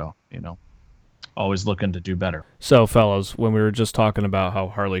love the show. Always looking to do better. So, fellas, when we were just talking about how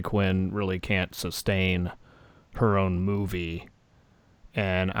Harley Quinn really can't sustain her own movie,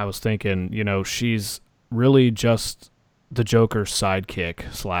 and I was thinking, she's really just the Joker's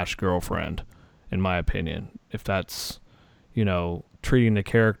sidekick / girlfriend, in my opinion. If that's, treating the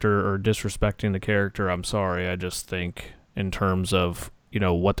character or disrespecting the character, I'm sorry. I just think in terms of,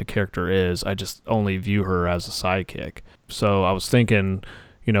 what the character is, I just only view her as a sidekick. So I was thinking,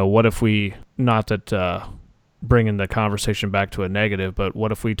 what if we, not that bringing the conversation back to a negative, but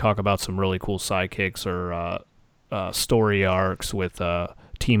what if we talk about some really cool sidekicks or story arcs with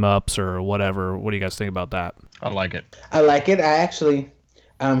team ups or whatever? What do you guys think about that? I like it. I like it. I actually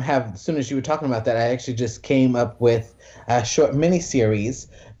have, as soon as you were talking about that, I actually just came up with a short mini-series,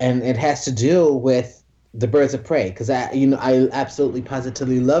 and it has to do with the Birds of Prey, because I absolutely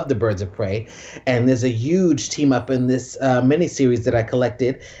positively love the Birds of Prey, and there's a huge team up in this miniseries that I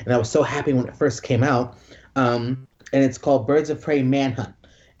collected, and I was so happy when it first came out. And it's called Birds of Prey Manhunt,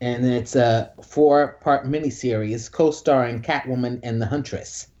 and it's a 4-part miniseries co-starring Catwoman and the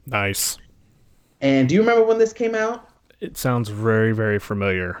Huntress. Nice. And do you remember when this came out? It sounds very, very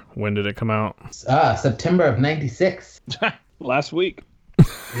familiar. When did it come out? September of '96. Last week.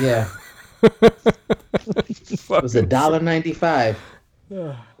 Yeah. It was $1.95.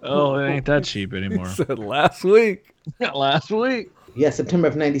 Oh, it ain't that cheap anymore. Said last week. Last week. Yeah, September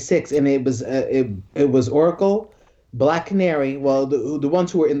of '96, and it was it was Oracle, Black Canary. Well, the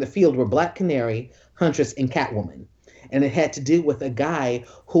ones who were in the field were Black Canary, Huntress, and Catwoman, and it had to do with a guy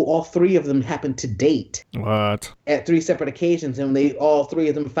who all 3 of them happened to date. What? At 3 separate occasions, and all 3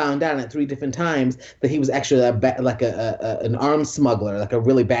 of them found out at 3 different times that he was actually an arms smuggler, like a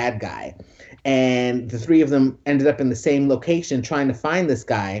really bad guy. And the 3 of them ended up in the same location trying to find this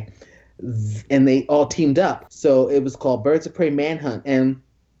guy, and they all teamed up. So it was called Birds of Prey Manhunt. And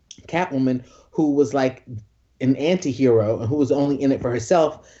Catwoman, who was like an anti-hero and who was only in it for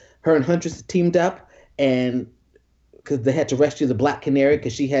herself, her and Huntress teamed up, and because they had to rescue the Black Canary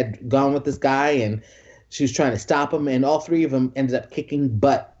because she had gone with this guy and she was trying to stop him, and all 3 of them ended up kicking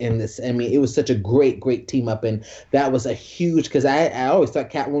butt in this. I mean, it was such a great team up, and that was a huge, because I always thought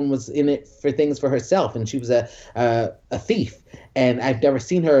Catwoman was in it for things for herself, and she was a thief, and I've never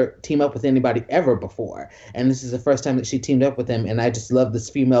seen her team up with anybody ever before, and this is the first time that she teamed up with him, and I just love this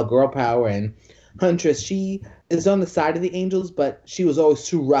female girl power. And Huntress, she is on the side of the Angels, but she was always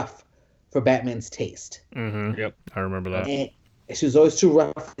too rough for Batman's taste. Mm-hmm. Yep, I remember that. And she was always too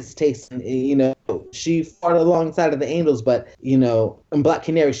rough for his taste, and she fought alongside of the Angels, but in Black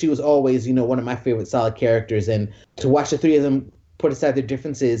Canary, she was always one of my favorite solid characters. And to watch the 3 of them put aside their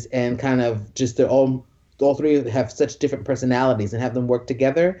differences and kind of just all 3 have such different personalities and have them work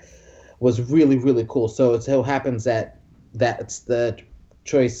together was really, really cool. So it so happens that that's the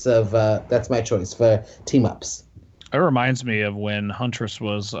choice of that's my choice for team ups. It reminds me of when Huntress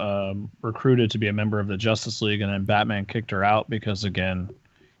was recruited to be a member of the Justice League, and then Batman kicked her out because, again,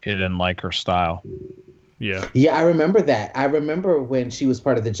 he didn't like her style. Yeah. Yeah, I remember that. I remember when she was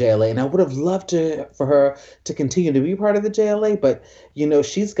part of the JLA, and I would have loved for her to continue to be part of the JLA, but,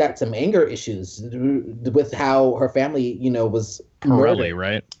 she's got some anger issues with how her family, was Pirelli, murdered.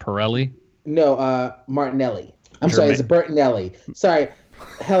 right? Pirelli? No, Martinelli. I'm sorry, it's Bertinelli. Sorry.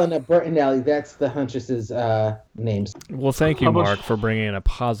 Helena Bertinelli, that's the Huntress's names. Well, thank you, Mark, for bringing a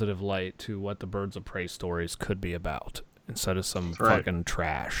positive light to what the Birds of Prey stories could be about instead of some fucking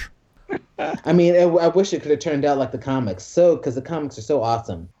trash. I mean, I wish it could have turned out like the comics, because the comics are so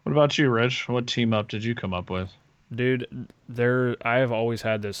awesome. What What about you, Rich? What team up did you come up with? Dude, I have always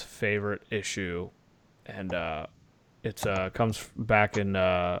had this favorite issue, and it comes back in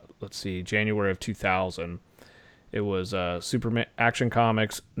let's see, January of 2000. It was Superman Action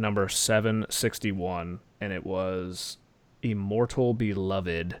Comics number 761, and it was Immortal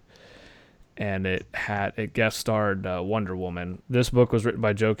Beloved, and it guest starred Wonder Woman. This book was written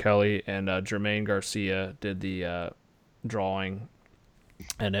by Joe Kelly, and Jermaine Garcia did the drawing,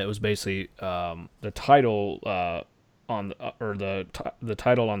 and it was basically the title the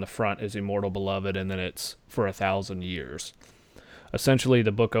title on the front is Immortal Beloved, and then it's for 1,000 years. Essentially,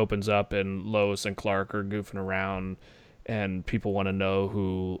 the book opens up and Lois and Clark are goofing around, and people want to know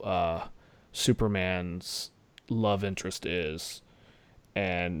who Superman's love interest is,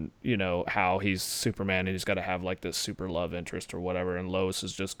 and how he's Superman and he's got to have like this super love interest or whatever. And Lois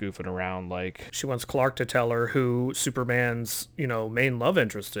is just goofing around, like she wants Clark to tell her who Superman's main love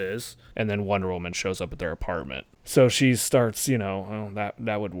interest is, and then Wonder Woman shows up at their apartment. So she starts,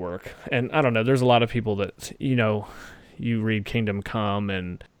 that would work. And I don't know. There's a lot of people that you read Kingdom Come,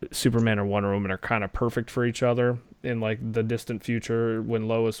 and Superman or Wonder Woman are kind of perfect for each other in like the distant future when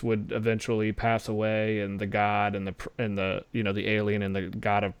Lois would eventually pass away, and the god and the alien and the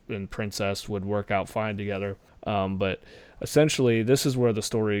god and princess would work out fine together. But essentially, this is where the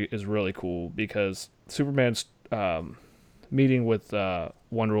story is really cool, because Superman's meeting with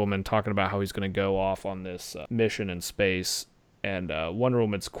Wonder Woman, talking about how he's going to go off on this mission in space. And Wonder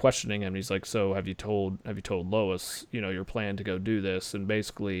Woman's questioning him. He's like, "So have you told Lois, your plan to go do this?" And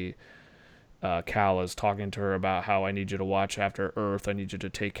basically, Kal is talking to her about how I need you to watch after Earth. I need you to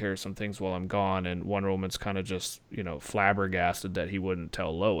take care of some things while I'm gone. And Wonder Woman's kind of just, flabbergasted that he wouldn't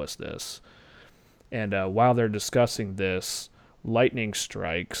tell Lois this. And while they're discussing this, lightning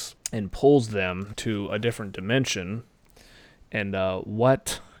strikes and pulls them to a different dimension. And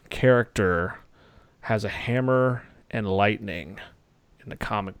what character has a hammer and lightning in the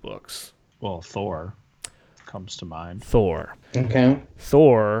comic books? Well, Thor comes to mind. Thor. Okay.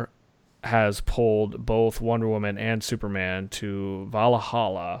 Thor has pulled both Wonder Woman and Superman to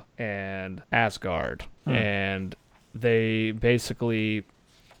Valhalla and Asgard. And they basically,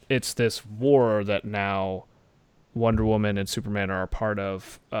 it's this war that now Wonder Woman and Superman are a part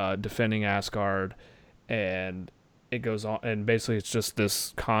of, defending Asgard. And it goes on, and basically it's just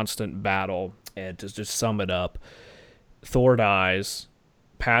this constant battle. And to just sum it up, Thor dies,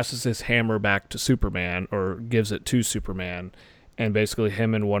 passes his hammer back to Superman, or gives it to Superman, and basically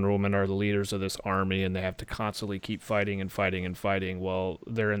him and Wonder Woman are the leaders of this army, and they have to constantly keep fighting and fighting and fighting. Well,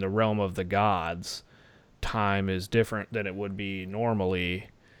 they're in the realm of the gods. Time is different than it would be normally,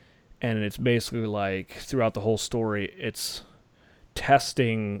 and it's basically like, throughout the whole story, it's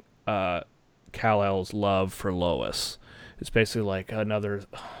testing Kal-El's love for Lois. It's basically like another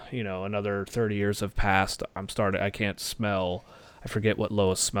 30 years have passed. I can't smell. I forget what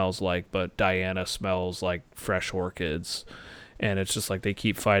Lois smells like, but Diana smells like fresh orchids. And it's just like they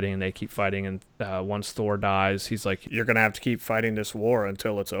keep fighting and they keep fighting. And once Thor dies, he's like, you're going to have to keep fighting this war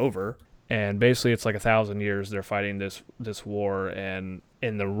until it's over. And basically it's like 1,000 years they're fighting this war. And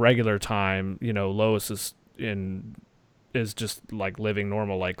in the regular time, Lois is just like living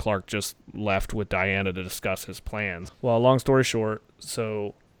normal, like Clark just left with Diana to discuss his plans. Well, long story short,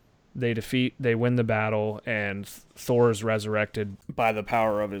 so they win the battle, and Thor is resurrected by the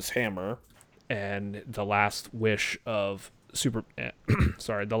power of his hammer, and the last wish of Superman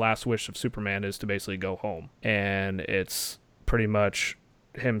is to basically go home. And it's pretty much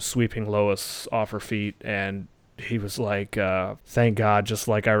him sweeping Lois off her feet, and he was like, thank God, just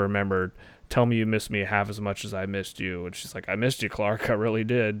like I remembered. Tell me you missed me half as much as I missed you. And she's like, I missed you, Clark. I really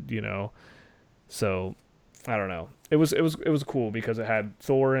did, So, I don't know. It was cool because it had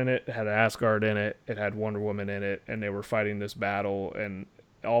Thor in it had Asgard in it, it had Wonder Woman in it, and they were fighting this battle. And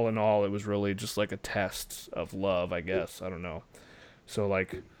all in all, it was really just like a test of love, I guess. I don't know. So,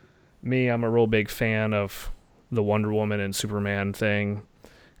 like, me, I'm a real big fan of the Wonder Woman and Superman thing,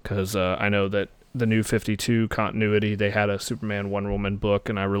 because I know that the New 52 continuity, they had a Superman Wonder Woman book,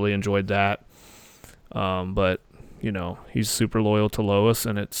 and I really enjoyed that. But he's super loyal to Lois,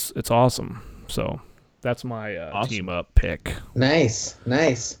 and it's awesome. So that's my awesome team up pick. Nice.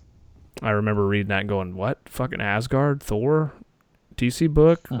 I remember reading that and going, what? Fucking Asgard? Thor? DC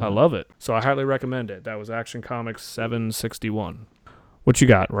book? I love it. So I highly recommend it. That was Action Comics 761. What you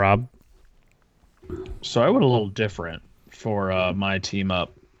got, Rob? So I went a little different for my team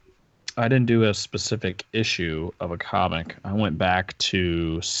up. I didn't do a specific issue of a comic. I went back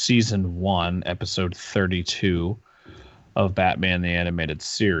to season 1, episode 32 of Batman the Animated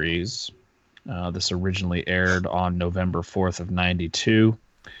Series. This originally aired on November 4th of 92.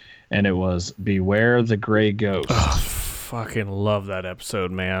 and it was Beware the Gray Ghost. Oh, fucking love that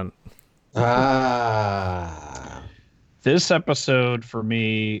episode, man. Ah. This episode for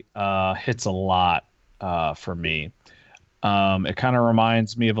me hits a lot for me. It kind of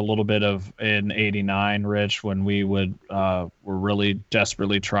reminds me of a little bit of in '89, Rich, when we were really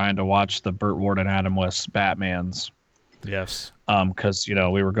desperately trying to watch the Burt Ward and Adam West Batmans. Yes. Because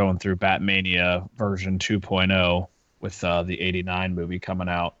we were going through Batmania version 2.0 with the '89 movie coming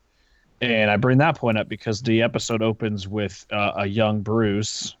out, and I bring that point up because the episode opens with a young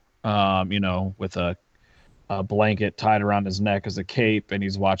Bruce, with a blanket tied around his neck as a cape, and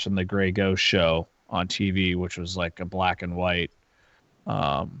he's watching the Gray Ghost show on TV, which was like a black and white.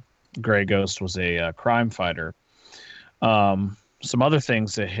 Gray Ghost was a crime fighter. Some other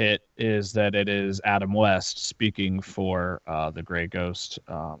things that hit is that it is Adam West speaking for the Gray Ghost,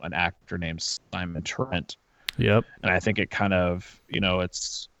 an actor named Simon Trent. Yep. And I think it kind of,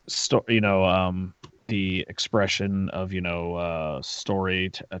 it's the expression of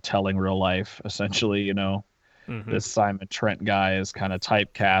story telling real life, essentially. This Simon Trent guy is kind of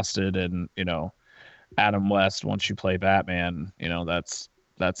typecasted, and Adam West, once you play Batman, that's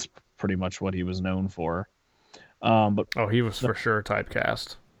pretty much what he was known for. But he was for sure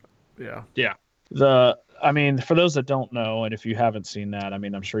typecast. Yeah. Yeah. For those that don't know, and if you haven't seen that,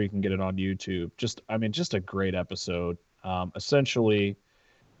 I'm sure you can get it on YouTube. Just a great episode. Essentially,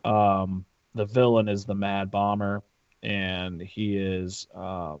 the villain is the Mad Bomber, and he is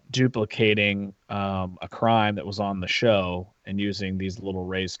duplicating a crime that was on the show and using these little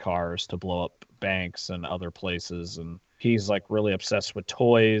race cars to blow up banks and other places. And he's like really obsessed with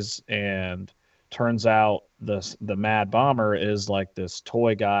toys, and turns out the Mad Bomber is like this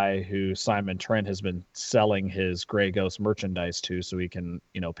toy guy who Simon Trent has been selling his Gray Ghost merchandise to so he can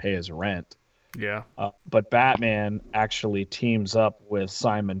pay his rent. Yeah. But Batman actually teams up with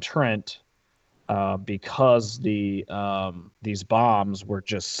Simon Trent because these bombs were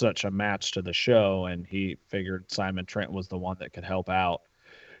just such a match to the show, and he figured Simon Trent was the one that could help out.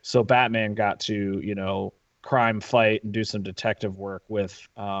 So Batman got to, crime fight and do some detective work with,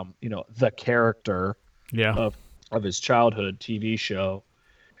 the character of his childhood TV show.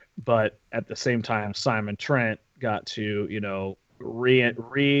 But at the same time, Simon Trent got to,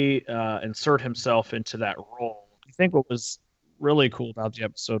 insert himself into that role. I think what was really cool about the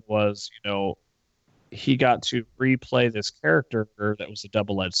episode was, he got to replay this character that was a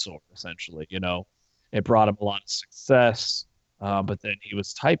double-edged sword, essentially. It brought him a lot of success, but then he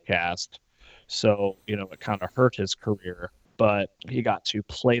was typecast, so it kind of hurt his career. But he got to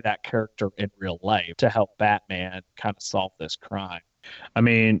play that character in real life to help Batman kind of solve this crime.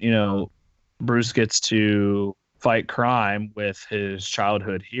 Bruce gets to fight crime with his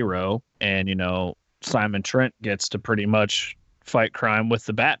childhood hero, and Simon Trent gets to pretty much fight crime with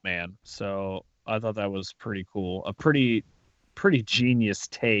the Batman. So I thought that was pretty cool. A pretty genius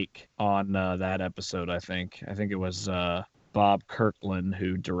take on that episode. I think it was Bob Kirkland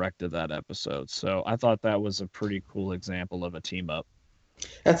who directed that episode. So I thought that was a pretty cool example of a team up.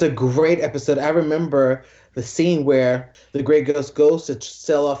 That's a great episode. I remember the scene where the Gray Ghost goes to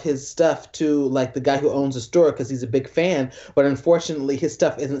sell off his stuff to like the guy who owns the store because he's a big fan, but unfortunately his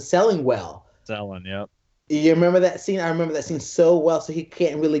stuff isn't selling well. Yep. You remember that scene? I remember that scene so well, so he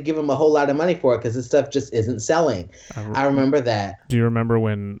can't really give him a whole lot of money for it because his stuff just isn't selling. I remember that. Do you remember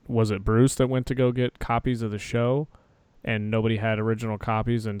was it Bruce that went to go get copies of the show and nobody had original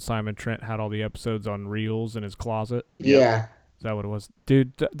copies, and Simon Trent had all the episodes on reels in his closet? Yeah. Is that what it was?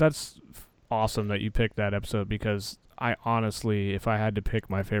 Dude, that's awesome that you picked that episode, because I honestly, if I had to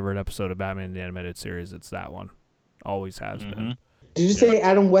pick my favorite episode of Batman the Animated Series, it's that one. Always has been. Did you say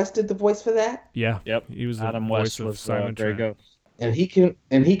Adam West did the voice for that? Yeah. Yep. He was the Adam voice West of was Simon Gray Trent. Ghost. And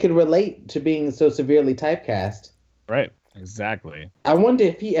he could relate to being so severely typecast. Right. Exactly. I wonder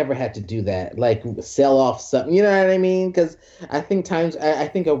if he ever had to do that, like sell off something. You know what I mean? Because I think I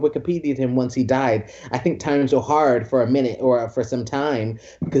think I Wikipedia'd him once he died. I think times were hard for a minute or for some time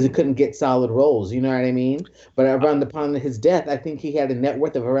because he couldn't get solid roles. You know what I mean? But around upon his death, I think he had a net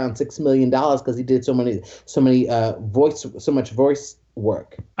worth of around $6 million because he did so much voice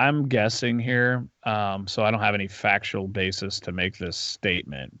work. I'm guessing here, so I don't have any factual basis to make this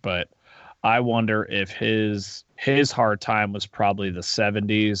statement, but I wonder if his hard time was probably the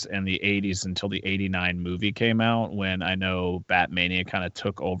 70s and the 80s until the 89 movie came out, when I know Batmania kind of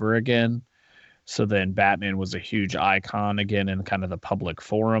took over again. So then Batman was a huge icon again in kind of the public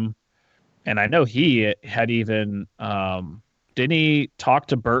forum. And I know he had even, didn't he talk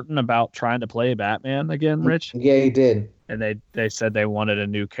to Burton about trying to play Batman again, Rich? Yeah, he did. And they said they wanted a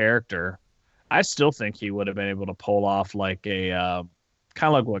new character. I still think he would have been able to pull off like a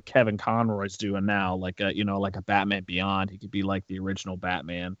kind of like what Kevin Conroy's doing now, like a Batman Beyond. He could be like the original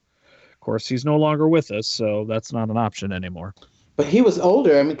Batman. Of course, he's no longer with us, so that's not an option anymore. But he was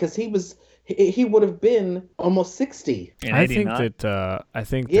older. I mean, because he would have been almost 60. I think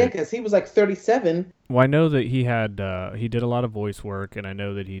that Yeah, because he was like 37. Well, I know that he did a lot of voice work, and I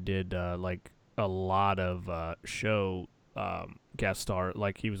know that he did like a lot of show guest star.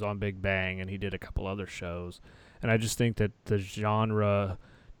 Like he was on Big Bang, and he did a couple other shows. And I just think that the genre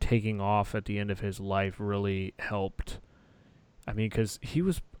taking off at the end of his life really helped. I mean, because he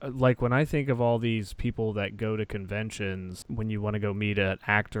was like, when I think of all these people that go to conventions, when you want to go meet an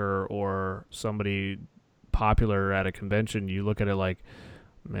actor or somebody popular at a convention, you look at it like,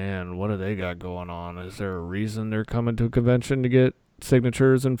 man, what do they got going on? Is there a reason they're coming to a convention to get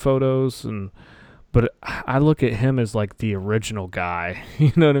signatures and photos? But I look at him as like the original guy,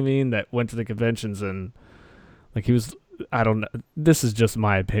 you know what I mean? That went to the conventions and like he was. I don't know. This is just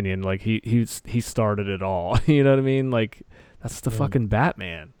my opinion. Like he started it all. You know what I mean? Like that's the fucking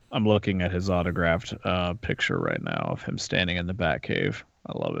Batman. I'm looking at his autographed picture right now of him standing in the Batcave.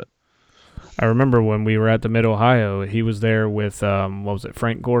 I love it. I remember when we were at the Mid Ohio, he was there with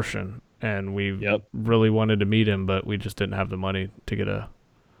Frank Gorshin, and we really wanted to meet him, but we just didn't have the money to get a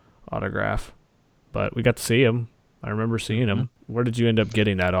autograph. But we got to see him. I remember seeing him. Where did you end up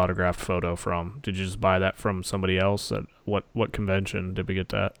getting that autographed photo from? Did you just buy that from somebody else? At what convention did we get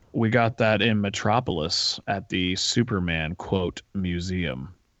that? We got that in Metropolis at the Superman quote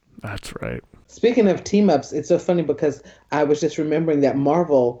museum. That's right. Speaking of team ups, it's so funny because I was just remembering that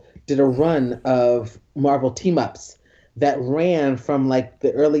Marvel did a run of Marvel team ups that ran from like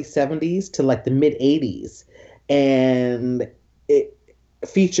the early 70s to like the mid 80s. And it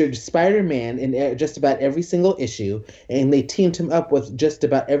featured Spider-Man in just about every single issue, and they teamed him up with just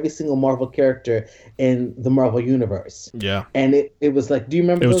about every single Marvel character in the Marvel universe. Yeah. And it was like, do you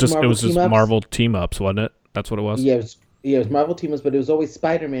remember those Marvel team-ups? It was just Marvel team-ups, wasn't it? That's what it was? Yeah, it was Marvel team-ups, but it was always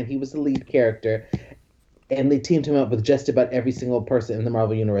Spider-Man. He was the lead character, and they teamed him up with just about every single person in the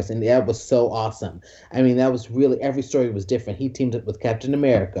Marvel universe, and that was so awesome. I mean, that was really, every story was different. He teamed up with Captain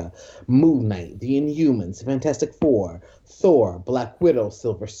America, Moon Knight, the Inhumans, Fantastic Four, Thor, Black Widow,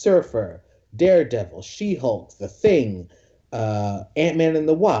 Silver Surfer, Daredevil, She-Hulk, The Thing, Ant-Man and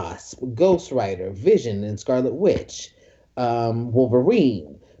the Wasp, Ghost Rider, Vision and Scarlet Witch,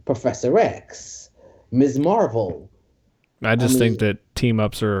 Wolverine, Professor X, Ms. Marvel. I think that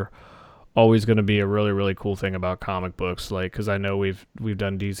team-ups are always going to be a really, really cool thing about comic books. Like, because I know we've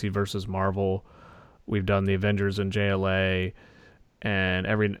done DC versus Marvel, we've done the Avengers and JLA, and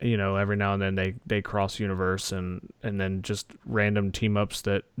every now and then they cross universe, and then just random team ups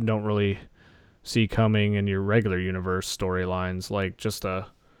that don't really see coming in your regular universe storylines. Like just a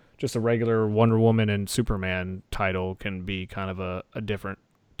regular Wonder Woman and Superman title can be kind of a different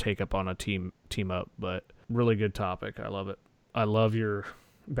take up on a team up, but really good topic. I love it. I love your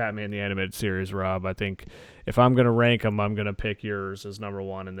Batman the Animated Series, Rob. I think if I'm going to rank them, I'm going to pick yours as number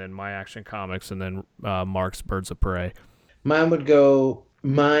one, and then my Action Comics, and then Mark's Birds of Prey. Mine would go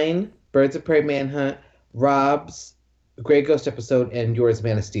Birds of Prey Manhunt, Rob's Grey Ghost episode, and yours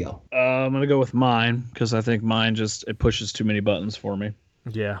Man of Steel. I'm going to go with mine because I think mine it pushes too many buttons for me.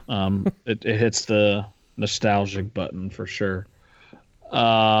 Yeah. It hits the nostalgic button for sure.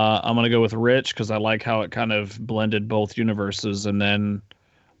 I'm going to go with Rich because I like how it kind of blended both universes, and then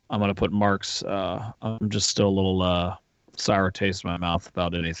I'm going to put Mark's. I'm just still a little sour taste in my mouth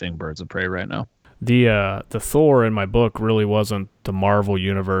about anything Birds of Prey right now. The Thor in my book really wasn't the Marvel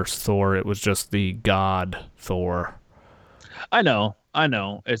Universe Thor. It was just the God Thor. I know.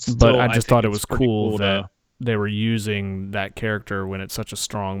 But I just thought it was cool that they were using that character when it's such a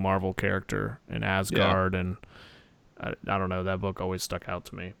strong Marvel character in Asgard, and I don't know, that book always stuck out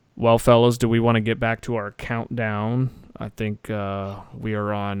to me. Well, fellas, do we want to get back to our countdown? I think we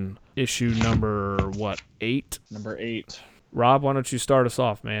are on issue number 8? Number 8. Rob, why don't you start us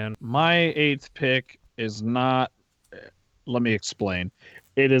off, man? My 8th pick is not. Let me explain.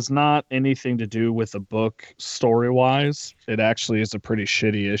 It is not anything to do with the book story-wise. It actually is a pretty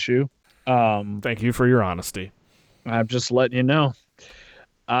shitty issue. Thank you for your honesty. I'm just letting you know.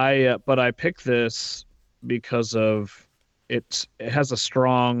 But I picked this because of it has a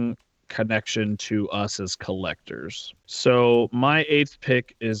strong connection to us as collectors. So my 8th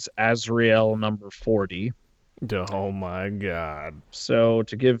pick is Azrael number 40. Oh my God. So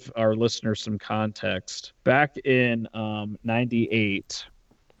to give our listeners some context, back in 98,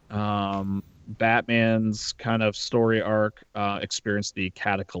 Batman's kind of story arc experienced the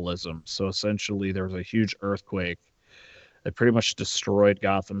cataclysm. So essentially there was a huge earthquake that pretty much destroyed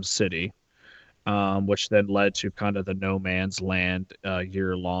Gotham City. which then led to kind of the No Man's Land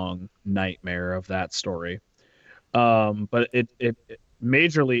year-long nightmare of that story. But it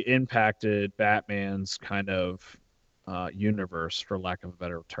majorly impacted Batman's kind of universe, for lack of a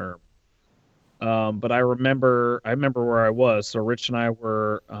better term. But I remember where I was. So Rich and I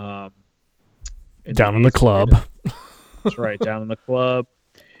were down in the club. That's right, down in the club.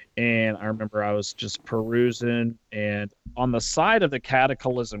 And I remember I was just perusing, and on the side of the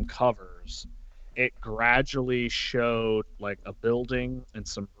Cataclysm covers, it gradually showed like a building and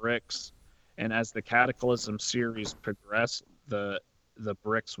some bricks. And as the Cataclysm series progressed, the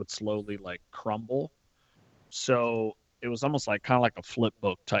bricks would slowly like crumble. So it was almost like kind of like a flip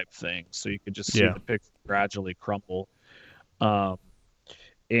book type thing. So you could just see the picture gradually crumble.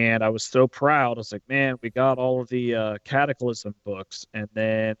 And I was so proud. I was like, man, we got all of the Cataclysm books. And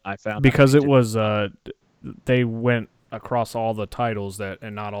then I found because it was they went across all the titles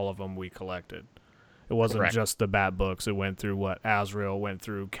and not all of them we collected. It wasn't just the Bat books. It went through Azrael went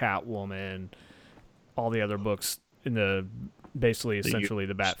through, Catwoman, all the other books in the essentially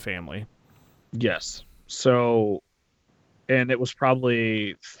the Bat family. Yes. So, and it was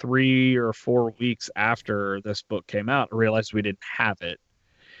probably 3 or 4 weeks after this book came out, I realized we didn't have it.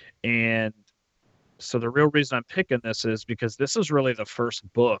 And so the real reason I'm picking this is because this is really the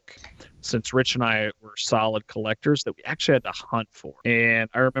first book, since Rich and I were solid collectors, that we actually had to hunt for. And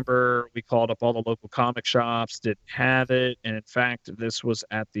I remember we called up all the local comic shops, didn't have it. And in fact, this was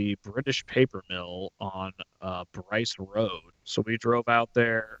at the British Paper Mill on Bryce Road. So we drove out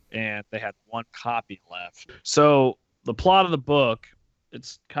there and they had one copy left. So the plot of the book,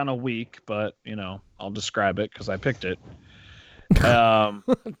 it's kind of weak, but, I'll describe it because I picked it. Damn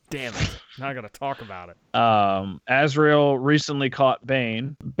it. Now I gotta talk about it. Azrael recently caught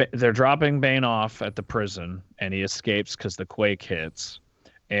Bane. They're dropping Bane off at the prison, and he escapes because the quake hits.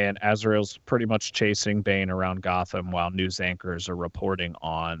 And Azrael's pretty much chasing Bane around Gotham while news anchors are reporting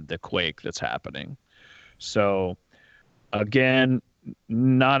on the quake that's happening. So, again,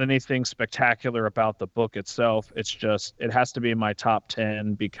 not anything spectacular about the book itself. It's just, it has to be in my top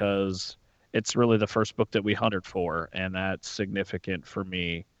 10 because it's really the first book that we hunted for, and that's significant for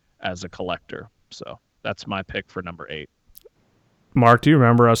me as a collector. So that's my pick for number 8. Mark, do you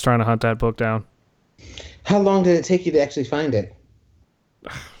remember us trying to hunt that book down? How long did it take you to actually find it?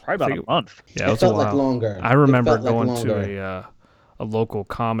 Probably about a month. Yeah, it felt like longer. I remember going to a local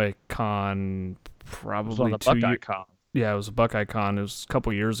Comic Con probably it was on the Buckeye Con. Yeah, it was a Buckeye Con. It was a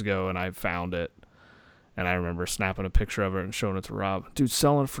couple years ago, and I found it. And I remember snapping a picture of it and showing it to Rob. Dude,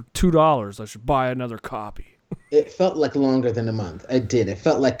 selling it for $2. I should buy another copy. It felt like longer than a month. It did. It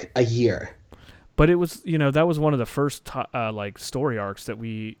felt like a year. But it was, that was one of the first story arcs that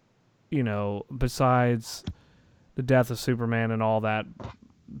we, besides the death of Superman and all that.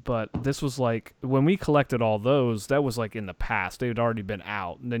 But this was like, when we collected all those, that was like in the past. They had already been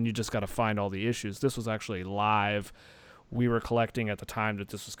out. And then you just got to find all the issues. This was actually live. We were collecting at the time that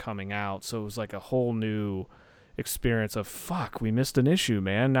this was coming out, so it was like a whole new experience of, fuck, we missed an issue,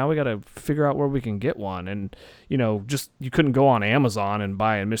 man. Now we got to figure out where we can get one. And, just, you couldn't go on Amazon and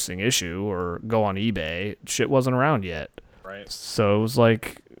buy a missing issue or go on eBay. Shit wasn't around yet. Right. So it was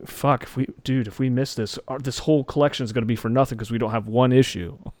like, fuck, if we miss this whole collection is going to be for nothing because we don't have one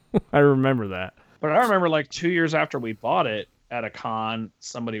issue. I remember that. But I remember like 2 years after we bought it at a con,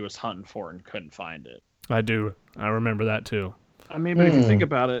 somebody was hunting for it and couldn't find it. I do. I remember that too. I mean, but if you think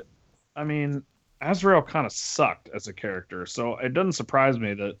about it, Azrael kind of sucked as a character. So it doesn't surprise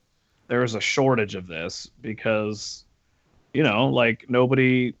me that there is a shortage of this because, like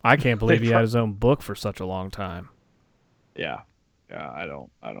nobody. I can't believe he had his own book for such a long time. Yeah. I don't.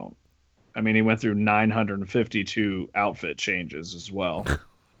 I mean, he went through 952 outfit changes as well.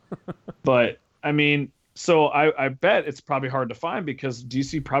 But I mean, so I bet it's probably hard to find because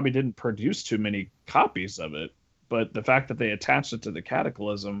DC probably didn't produce too many copies of it. But the fact that they attached it to the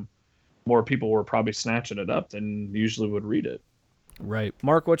Cataclysm, more people were probably snatching it up than usually would read it. Right.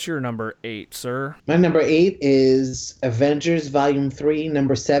 Mark, what's your number 8, sir? My number 8 is Avengers Volume 3,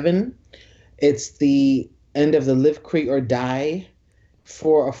 number 7. It's the end of the Live, Create, or Die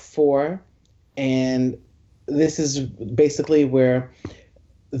 4 of 4. And this is basically where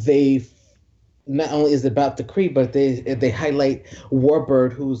they not only is it about the Kree, but they highlight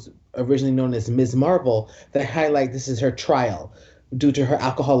Warbird, who's originally known as Ms. Marvel. They highlight this is her trial due to her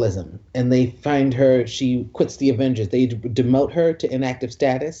alcoholism, and they find her. She quits the Avengers. They demote her to inactive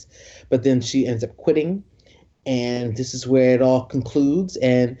status, but then she ends up quitting, and this is where it all concludes.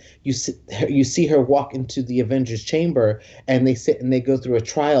 And you see her walk into the Avengers chamber, and they sit and they go through a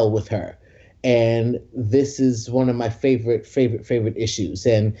trial with her. And this is one of my favorite issues.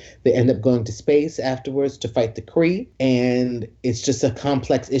 And they end up going to space afterwards to fight the Kree. And it's just a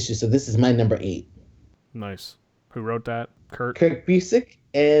complex issue. So this is my number 8. Nice. Who wrote that? Kurt Busiek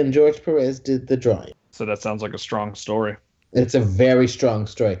and George Perez did the drawing. So that sounds like a strong story. It's a very strong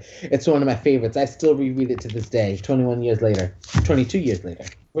story. It's one of my favorites. I still reread it to this day, 22 years later.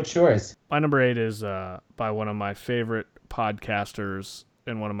 What's yours? My number 8 is by one of my favorite podcasters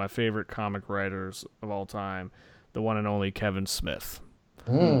and one of my favorite comic writers of all time, the one and only Kevin Smith.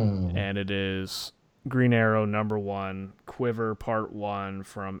 And it is Green Arrow #1, Quiver Part 1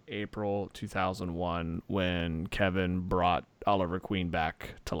 from April 2001, when Kevin brought Oliver Queen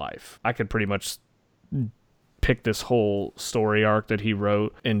back to life. I could pretty much pick this whole story arc that he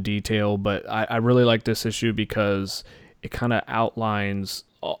wrote in detail, but I really like this issue because it kind of outlines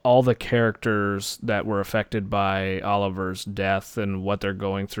all the characters that were affected by Oliver's death and what they're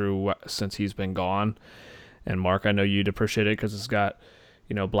going through since he's been gone. And Mark, I know you'd appreciate it because it's got,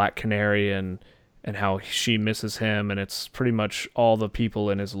 Black Canary and how she misses him, and it's pretty much all the people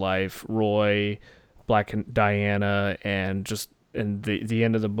in his life, Roy, Black Diana, and the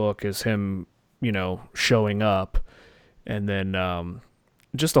end of the book is him, showing up. And then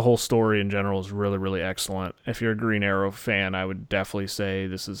just the whole story in general is really, really excellent. If you're a Green Arrow fan, I would definitely say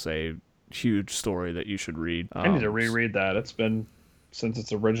this is a huge story that you should read. I need to reread that. It's been since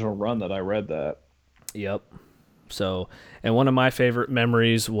its original run that I read that. Yep. So, and one of my favorite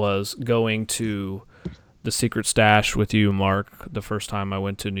memories was going to the Secret Stash with you, Mark, the first time I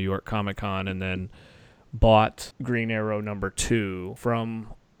went to New York Comic Con, and then bought Green Arrow #2 from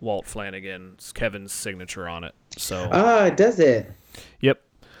Walt Flanagan. It's Kevin's signature on it. So does it? Yep.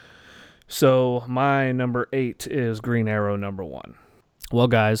 So my number 8 is Green Arrow #1. Well,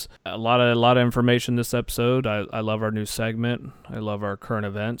 guys, a lot of information this episode. I love our new segment. I love our current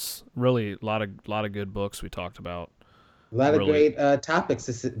events. Really, a lot of good books we talked about. A lot of great topics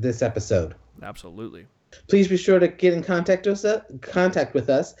this episode. Absolutely. Please be sure to get in contact with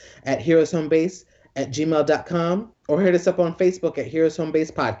us at heroeshomebase@gmail.com or hit us up on Facebook at Heroes Home Base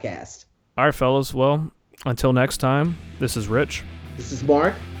Podcast. All right, fellas. Well, until next time, this is Rich. This is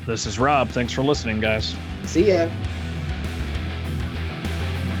Mark. This is Rob. Thanks for listening, guys. See ya.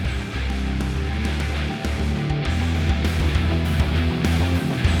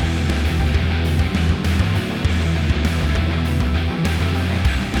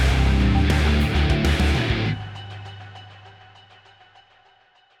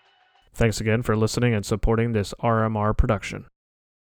 Thanks again for listening and supporting this RMR production.